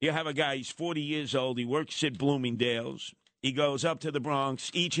 you have a guy, he's 40 years old. He works at Bloomingdale's. He goes up to the Bronx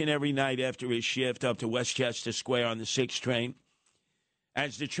each and every night after his shift up to Westchester Square on the 6th train.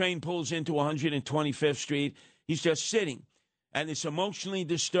 As the train pulls into 125th Street, he's just sitting. and this emotionally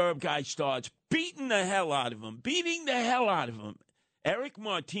disturbed guy starts beating the hell out of him. Eric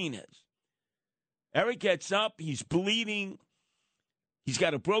Martinez. Eric gets up. He's bleeding. He's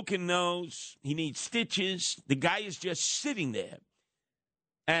got a broken nose. He needs stitches. The guy is just sitting there.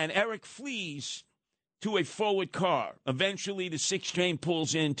 And Eric flees to a forward car. Eventually, the 6 train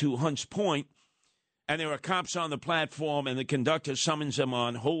pulls into Hunts Point, and there are cops on the platform, and the conductor summons them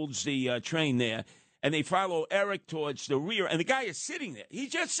on, holds the train there, and they follow Eric towards the rear, and the guy is sitting there.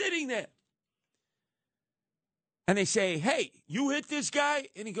 He's just sitting there. And they say, hey, you hit this guy?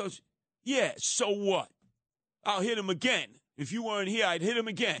 And he goes, yeah, so what? I'll hit him again. If you weren't here, I'd hit him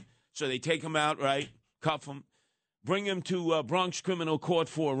again. So they take him out, right, cuff him, bring him to Bronx Criminal Court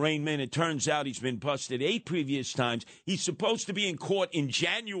for arraignment. It turns out he's been busted 8 previous times. He's supposed to be in court in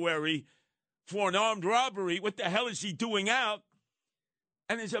January for an armed robbery. What the hell is he doing out?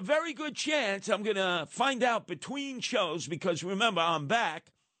 And there's a very good chance I'm going to find out between shows because, remember, I'm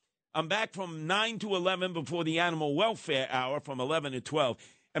back. I'm back from 9 to 11 before the Animal Welfare Hour from 11 to 12.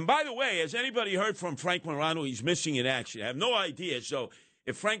 And by the way, has anybody heard from Frank Morano? He's missing in action. I have no idea. So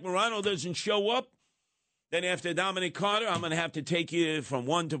if Frank Morano doesn't show up, then after Dominic Carter, I'm going to have to take you from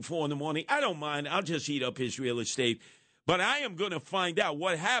 1 to 4 in the morning. I don't mind. I'll just eat up his real estate. But I am going to find out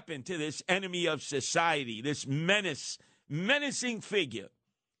what happened to this enemy of society, this menacing figure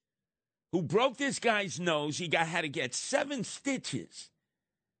who broke this guy's nose. He had to get 7 stitches.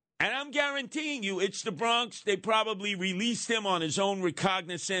 And I'm guaranteeing you, it's the Bronx. They probably released him on his own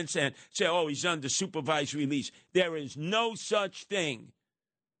recognizance and say, oh, he's under supervised release. There is no such thing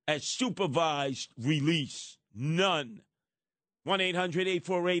as supervised release. None.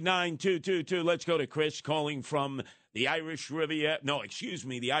 1-800-848-9222. Let's go to Chris calling from the Irish Riviera. No, excuse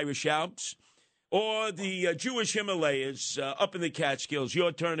me, the Irish Alps or the Jewish Himalayas up in the Catskills.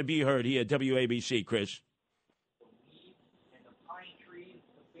 Your turn to be heard here at WABC, Chris.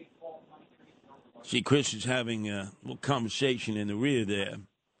 See, Chris is having a little conversation in the rear there.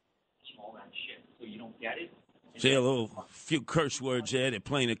 Say a few curse words there. They're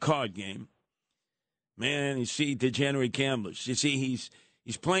playing a card game. Man, you see, degenerate gamblers. You see, he's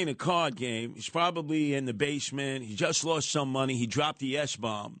playing a card game. He's probably in the basement. He just lost some money. He dropped the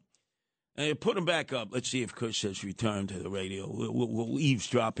S-bomb. And put him back up. Let's see if Chris has returned to the radio. We'll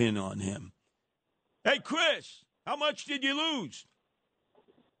eavesdrop in on him. Hey, Chris, how much did you lose?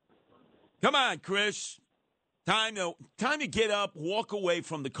 Come on, Chris. Time to get up, walk away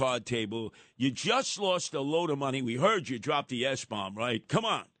from the card table. You just lost a load of money. We heard you drop the S-bomb, right? Come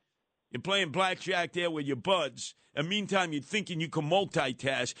on. You're playing blackjack there with your buds. And meantime, you're thinking you can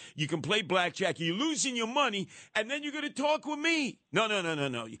multitask. You can play blackjack. You're losing your money, and then you're going to talk with me. No.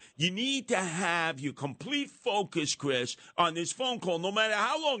 You need to have your complete focus, Chris, on this phone call, no matter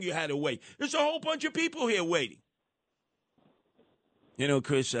how long you had to wait. There's a whole bunch of people here waiting. You know,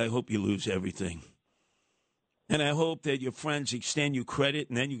 Chris, I hope you lose everything. And I hope that your friends extend you credit,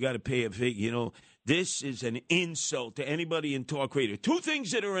 and then you got to pay a fee. You know, this is an insult to anybody in talk radio. 2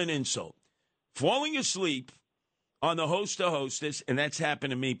 things that are an insult. Falling asleep on the host or hostess, and that's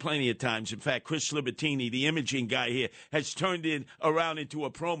happened to me plenty of times. In fact, Chris Libertini, the imaging guy here, has turned it around into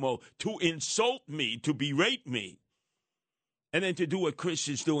a promo to insult me, to berate me. And then to do what Chris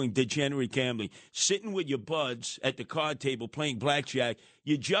is doing, degenerate gambling, sitting with your buds at the card table playing blackjack.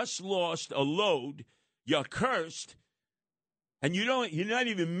 You just lost a load. You're cursed. And you're not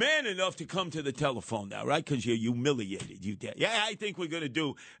even man enough to come to the telephone now, right? Because you're humiliated. I think we're going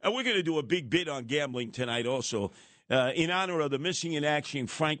to do a big bid on gambling tonight also in honor of the missing in action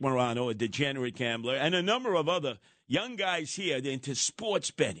Frank Morano, a degenerate gambler, and a number of other young guys here into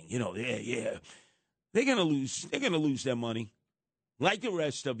sports betting. You know, they're going to lose. They're going to lose their money. Like the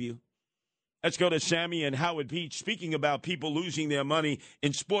rest of you. Let's go to Sammy and Howard Beach. Speaking about people losing their money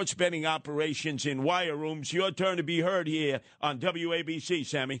in sports betting operations in wire rooms, your turn to be heard here on WABC,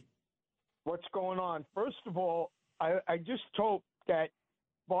 Sammy. What's going on? First of all, I just hope that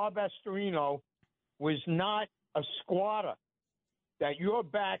Bob Astorino was not a squatter, that you're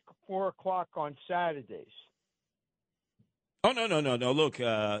back 4 o'clock on Saturdays. Oh, no. Look,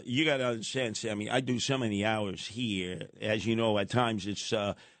 you got to understand, Sammy, I do so many hours here. As you know, at times it's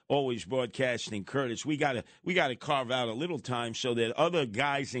always broadcasting. Curtis, we got to carve out a little time so that other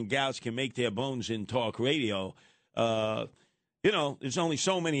guys and gals can make their bones in talk radio. There's only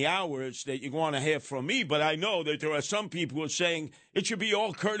so many hours that you want to hear from me, but I know that there are some people who are saying it should be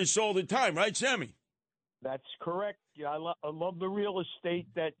all Curtis all the time. Right, Sammy? That's correct. Yeah, I love the real estate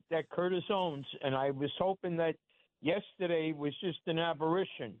that Curtis owns, and I was hoping that yesterday was just an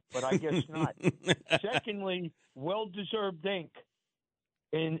aberration, but I guess not. Secondly, well-deserved ink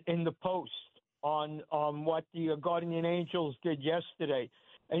in the Post. on what the Guardian Angels did yesterday.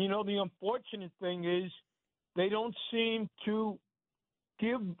 And, the unfortunate thing is they don't seem to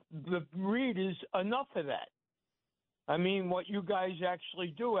give the readers enough of that. I mean, what you guys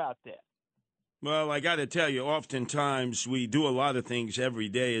actually do out there. Well, I got to tell you, oftentimes we do a lot of things every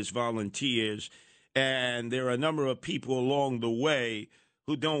day as volunteers, and there are a number of people along the way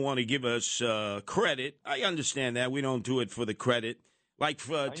who don't want to give us credit. I understand that. We don't do it for the credit. Like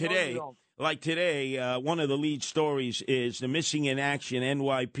today, one of the lead stories is the missing in action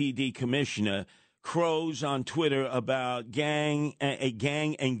NYPD commissioner crows on Twitter about a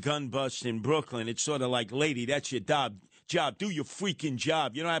gang and gun bust in Brooklyn. It's sort of like, lady, that's your job. Do your freaking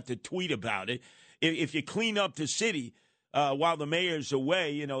job. You don't have to tweet about it. If you clean up the city while the mayor's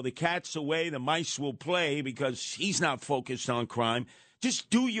away, the cat's away, the mice will play because he's not focused on crime.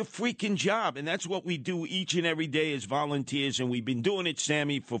 Just do your freaking job. And that's what we do each and every day as volunteers. And we've been doing it,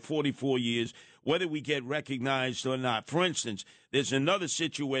 Sammy, for 44 years, whether we get recognized or not. For instance, there's another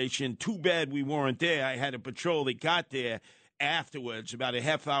situation. Too bad we weren't there. I had a patrol that got there afterwards, about a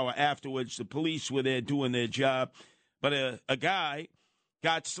half hour afterwards. The police were there doing their job. But a guy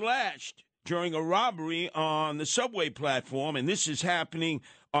got slashed during a robbery on the subway platform, and this is happening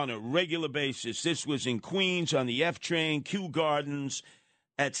on a regular basis. This was in Queens on the F train, Kew Gardens,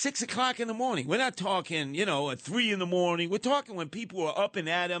 at 6 o'clock in the morning. We're not talking, at 3 in the morning. We're talking when people are up and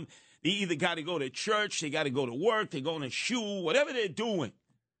at 'em. They either got to go to church, they got to go to work, they're going to shul, whatever they're doing.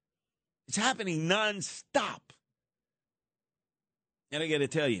 It's happening nonstop. And I got to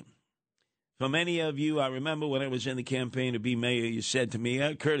tell you, for many of you, I remember when I was in the campaign to be mayor, you said to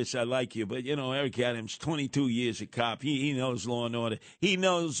me, Curtis, I like you, but, Eric Adams, 22 years a cop. He knows law and order. He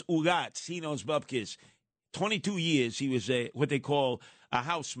knows ugats. He knows bupkis. 22 years, he was what they call a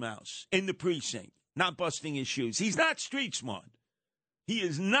house mouse in the precinct, not busting his shoes. He's not street smart. He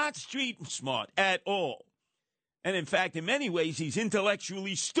is not street smart at all. And, in fact, in many ways, he's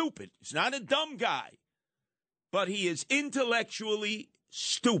intellectually stupid. He's not a dumb guy, but he is intellectually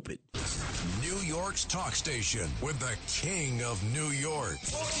stupid. New York's talk station with the king of New York,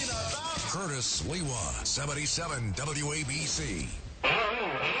 Curtis Lewa, 77 WABC.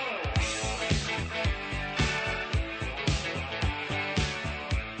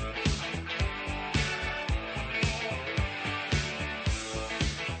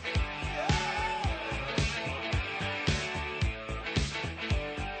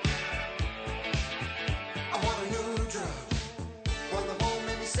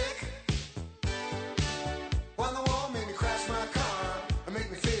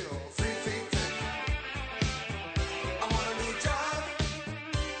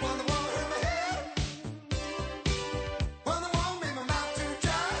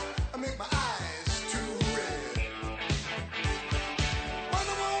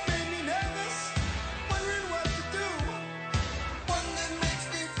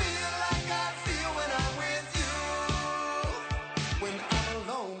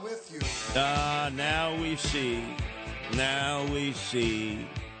 Now we see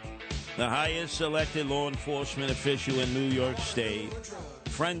the highest elected law enforcement official in New York State,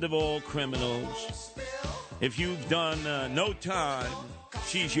 friend of all criminals. If you've done no time,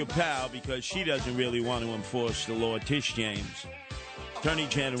 she's your pal because she doesn't really want to enforce the law. Tish James, Attorney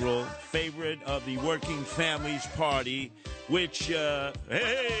General, favorite of the Working Families Party, which,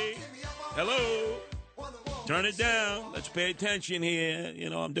 hey, hello. Turn it down. Let's pay attention here.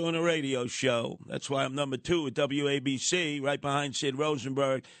 I'm doing a radio show. That's why I'm number 2 at WABC, right behind Sid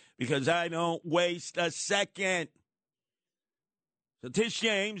Rosenberg, because I don't waste a second. So Tish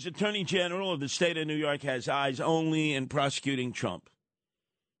James, Attorney General of the state of New York, has eyes only in prosecuting Trump.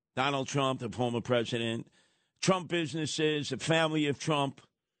 Donald Trump, the former president, Trump businesses, the family of Trump.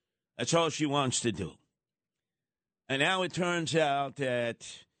 That's all she wants to do. And now it turns out that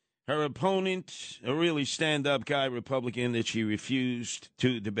her opponent, a really stand-up guy, Republican, that she refused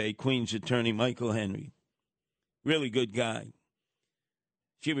to debate, Queens Attorney Michael Henry. Really good guy.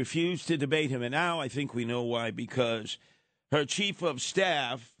 She refused to debate him, and now I think we know why, because her chief of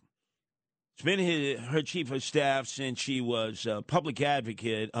staff, it's been her chief of staff since she was a public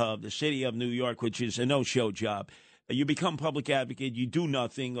advocate of the city of New York, which is a no-show job. You become public advocate, you do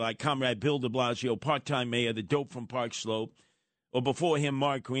nothing, like Comrade Bill de Blasio, part-time mayor, the dope from Park Slope, or before him,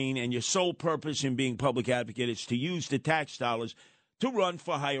 Mark Green, and your sole purpose in being public advocate is to use the tax dollars to run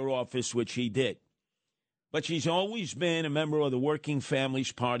for higher office, which he did. But she's always been a member of the Working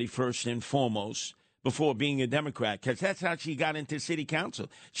Families Party first and foremost before being a Democrat, because that's how she got into city council.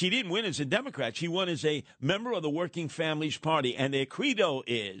 She didn't win as a Democrat. She won as a member of the Working Families Party, and their credo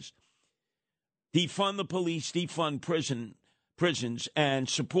is defund the police, defund prisons and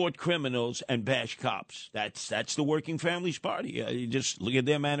support criminals and bash cops. That's the Working Families Party. You just look at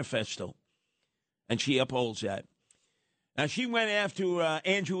their manifesto. And she upholds that. Now, she went after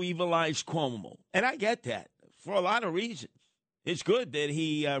Andrew Evil Eyes Cuomo. And I get that for a lot of reasons. It's good that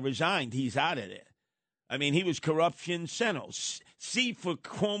he resigned. He's out of there. I mean, he was corruption central. C for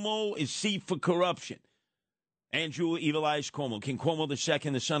Cuomo is C for corruption. Andrew Evil Eyes Cuomo, King Cuomo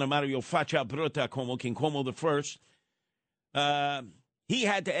II, the son of Mario Faccia Bruta Cuomo, King Cuomo I. He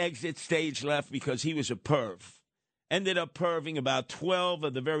had to exit stage left because he was a perv. Ended up perving about 12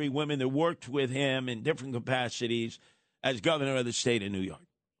 of the very women that worked with him in different capacities as governor of the state of New York.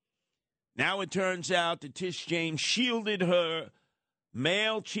 Now it turns out that Tish James shielded her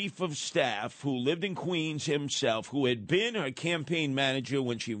male chief of staff who lived in Queens himself, who had been her campaign manager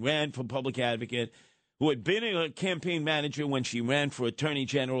when she ran for public advocate, who had been her campaign manager when she ran for attorney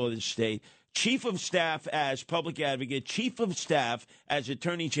general of the state, chief of staff as public advocate, chief of staff as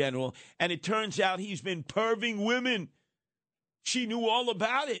attorney general, and it turns out he's been perving women. She knew all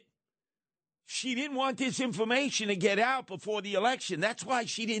about it. She didn't want this information to get out before the election. That's why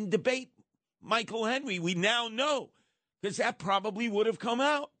she didn't debate Michael Henry. We now know, because that probably would have come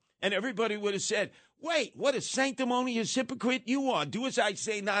out, and everybody would have said, wait, what a sanctimonious hypocrite you are. Do as I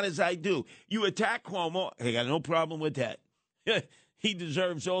say, not as I do. You attack Cuomo. I got no problem with that. He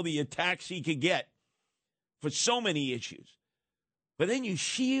deserves all the attacks he could get for so many issues. But then you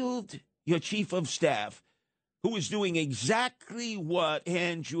shield your chief of staff, who was doing exactly what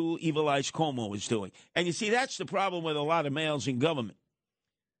Andrew Evil Eyes Cuomo was doing. And you see, that's the problem with a lot of males in government.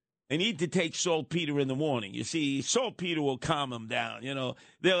 They need to take saltpeter in the morning. You see, saltpeter will calm them down. You know,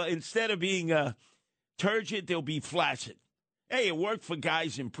 they'll, instead of being turgid, they'll be flaccid. Hey, it worked for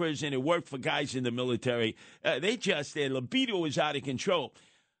guys in prison. It worked for guys in the military. Their libido is out of control.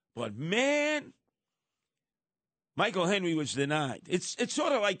 But, man, Michael Henry was denied. It's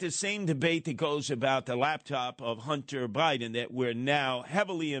sort of like the same debate that goes about the laptop of Hunter Biden that we're now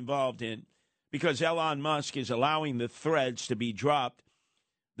heavily involved in because Elon Musk is allowing the threads to be dropped,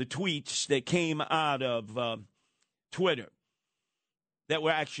 the tweets that came out of Twitter that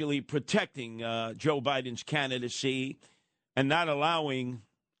were actually protecting Joe Biden's candidacy and not allowing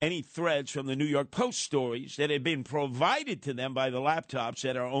any threads from the New York Post stories that had been provided to them by the laptops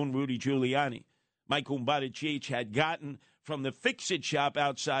that our own Rudy Giuliani, Michael Buttigieg, had gotten from the Fix-It shop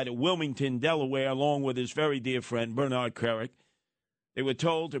outside of Wilmington, Delaware, along with his very dear friend Bernard Kerik. They were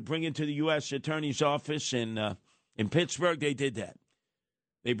told to bring it to the U.S. Attorney's Office in Pittsburgh. They did that.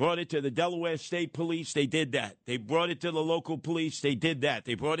 They brought it to the Delaware State Police. They did that. They brought it to the local police. They did that.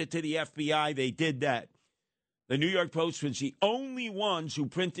 They brought it to the FBI. They did that. The New York Post was the only ones who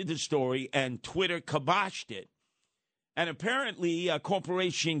printed the story, and Twitter kiboshed it. And apparently,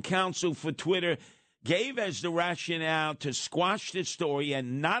 Corporation Counsel for Twitter gave as the rationale to squash the story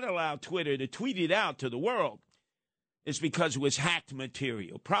and not allow Twitter to tweet it out to the world is because it was hacked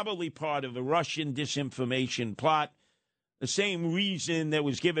material, probably part of a Russian disinformation plot. The same reason that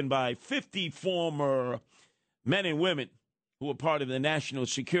was given by 50 former men and women who were part of the National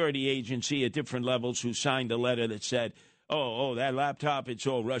Security Agency at different levels who signed a letter that said, oh, that laptop, it's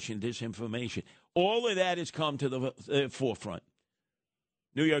all Russian disinformation. All of that has come to the forefront.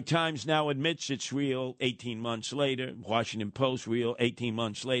 New York Times now admits it's real 18 months later. Washington Post, real 18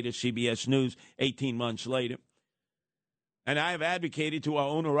 months later. CBS News, 18 months later. And I have advocated to our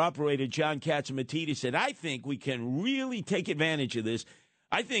owner-operator, John Catsimatidis, that I think we can really take advantage of this.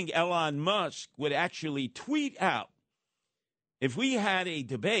 I think Elon Musk would actually tweet out, if we had a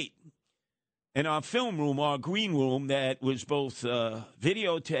debate in our film room, our green room, that was both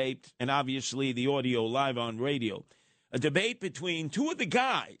videotaped and obviously the audio live on radio, a debate between two of the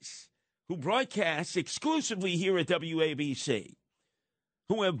guys who broadcast exclusively here at WABC,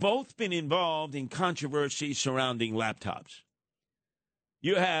 who have both been involved in controversy surrounding laptops.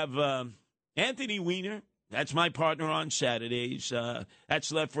 You have Anthony Weiner. That's my partner on Saturdays.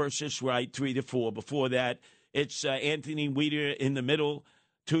 That's Left versus Right, 3 to 4. Before that, it's Anthony Weiner in the middle,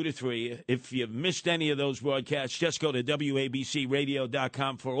 2 to 3. If you've missed any of those broadcasts, just go to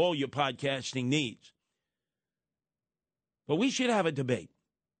WABCRadio.com for all your podcasting needs. But we should have a debate.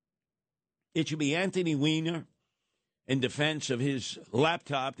 It should be Anthony Weiner in defense of his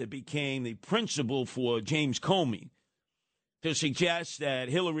laptop that became the principal for James Comey to suggest that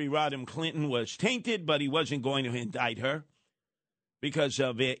Hillary Rodham Clinton was tainted, but he wasn't going to indict her because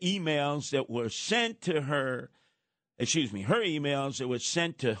of their emails that were sent to her, her emails that were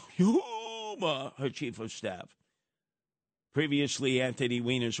sent to Huma, her chief of staff, previously Anthony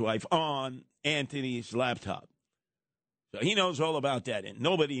Weiner's wife, on Anthony's laptop. So he knows all about that, and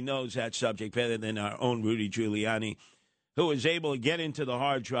nobody knows that subject better than our own Rudy Giuliani. who was able to get into the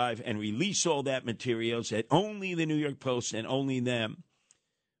hard drive and release all that materials that only the New York Post and only them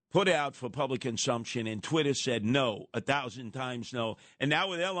put out for public consumption, and Twitter said no, 1,000 times no. And now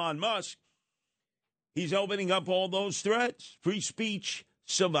with Elon Musk, he's opening up all those threads. Free speech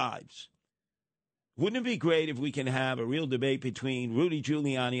survives. Wouldn't it be great if we can have a real debate between Rudy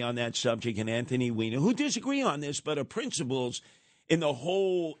Giuliani on that subject and Anthony Weiner, who disagree on this, but are principles in the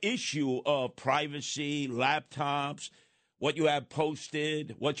whole issue of privacy, laptops, what you have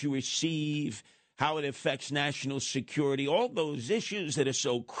posted, what you receive, how it affects national security, all those issues that are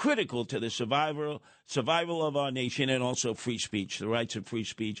so critical to the survival of our nation, and also free speech, the rights of free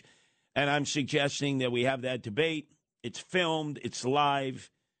speech. And I'm suggesting that we have that debate. It's filmed, it's live,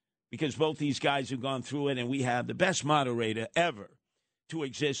 because both these guys have gone through it, and we have the best moderator ever to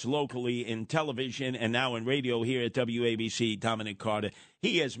exist locally in television and now in radio here at WABC, Dominic Carter.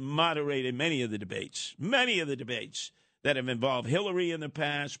 He has moderated many of the debates that have involved Hillary in the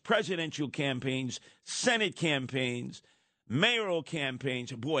past, presidential campaigns, Senate campaigns, mayoral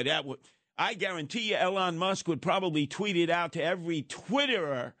campaigns. Boy, I guarantee you Elon Musk would probably tweet it out to every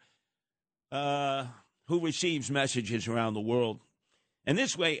Twitterer who receives messages around the world. And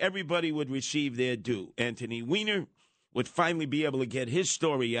this way, everybody would receive their due. Anthony Weiner would finally be able to get his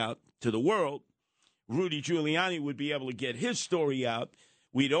story out to the world. Rudy Giuliani would be able to get his story out.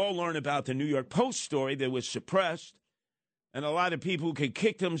 We'd all learn about the New York Post story that was suppressed. And a lot of people could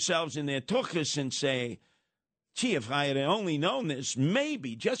kick themselves in their tuchus and say, gee, if I had only known this,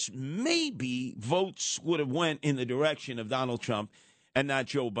 maybe, just maybe, votes would have went in the direction of Donald Trump and not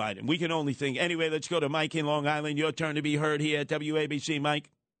Joe Biden. We can only think. Anyway, let's go to Mike in Long Island. Your turn to be heard here at WABC, Mike.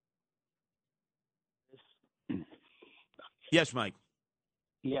 Yes, Mike.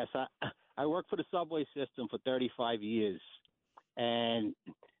 Yes, I worked for the subway system for 35 years, and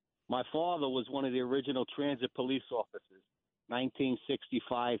my father was one of the original transit police officers,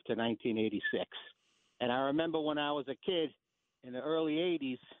 1965 to 1986. And I remember when I was a kid in the early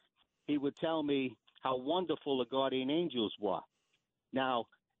 80s, he would tell me how wonderful the guardian angels were. Now,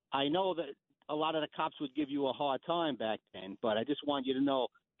 I know that a lot of the cops would give you a hard time back then, but I just want you to know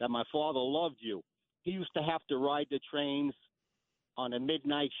that my father loved you. He used to have to ride the trains on a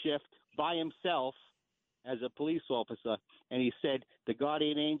midnight shift by himself as a police officer, and he said the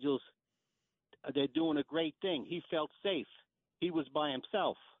guardian angels, they're doing a great thing. He felt safe. He was by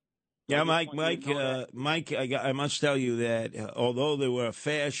himself. Yeah, Mike, I must tell you that although there were a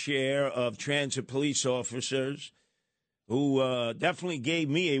fair share of transit police officers who definitely gave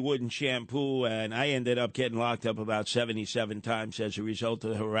me a wooden shampoo, and I ended up getting locked up about 77 times as a result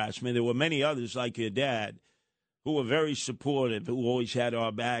of harassment. There were many others like your dad who were very supportive, who always had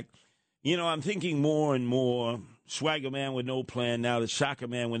our back. You know, I'm thinking more and more, swagger man with no plan, now the soccer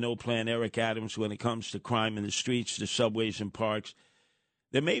man with no plan, Eric Adams, when it comes to crime in the streets, the subways and parks.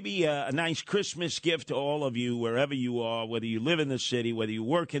 There may be a nice Christmas gift to all of you, wherever you are, whether you live in the city, whether you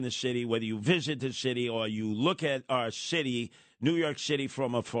work in the city, whether you visit the city, or you look at our city, New York City,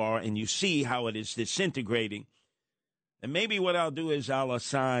 from afar, and you see how it is disintegrating. And maybe what I'll do is I'll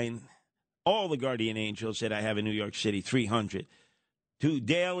assign all the guardian angels that I have in New York City, 300, to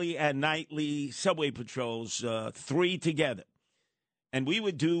daily and nightly subway patrols, 3 together. And we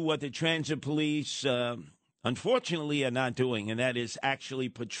would do what the transit police unfortunately are not doing, and that is actually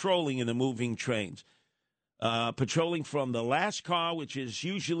patrolling in the moving trains. Patrolling from the last car, which is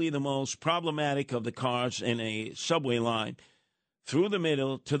usually the most problematic of the cars in a subway line, through the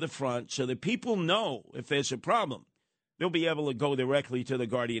middle to the front, so that people know if there's a problem. They'll be able to go directly to the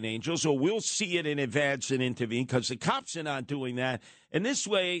guardian angels, or we'll see it in advance and intervene, because the cops are not doing that. And this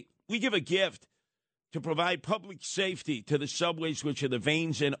way, we give a gift to provide public safety to the subways, which are the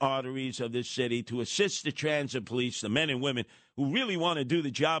veins and arteries of this city, to assist the transit police, the men and women who really want to do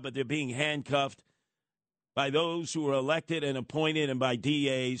the job, but they're being handcuffed by those who are elected and appointed and by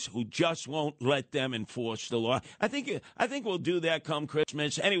DAs who just won't let them enforce the law. I think we'll do that come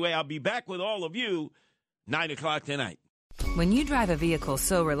Christmas. Anyway, I'll be back with all of you 9 o'clock tonight. When you drive a vehicle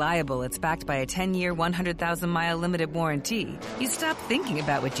so reliable it's backed by a 10-year, 100,000-mile limited warranty, you stop thinking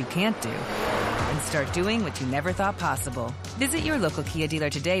about what you can't do and start doing what you never thought possible. Visit your local Kia dealer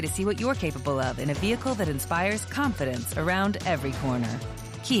today to see what you're capable of in a vehicle that inspires confidence around every corner.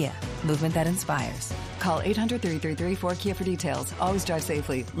 Kia, movement that inspires. Call 800-333-4KIA for details. Always drive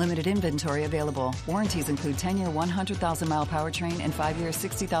safely. Limited inventory available. Warranties include 10-year 100,000-mile powertrain and 5-year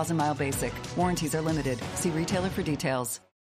 60,000-mile basic. Warranties are limited. See retailer for details.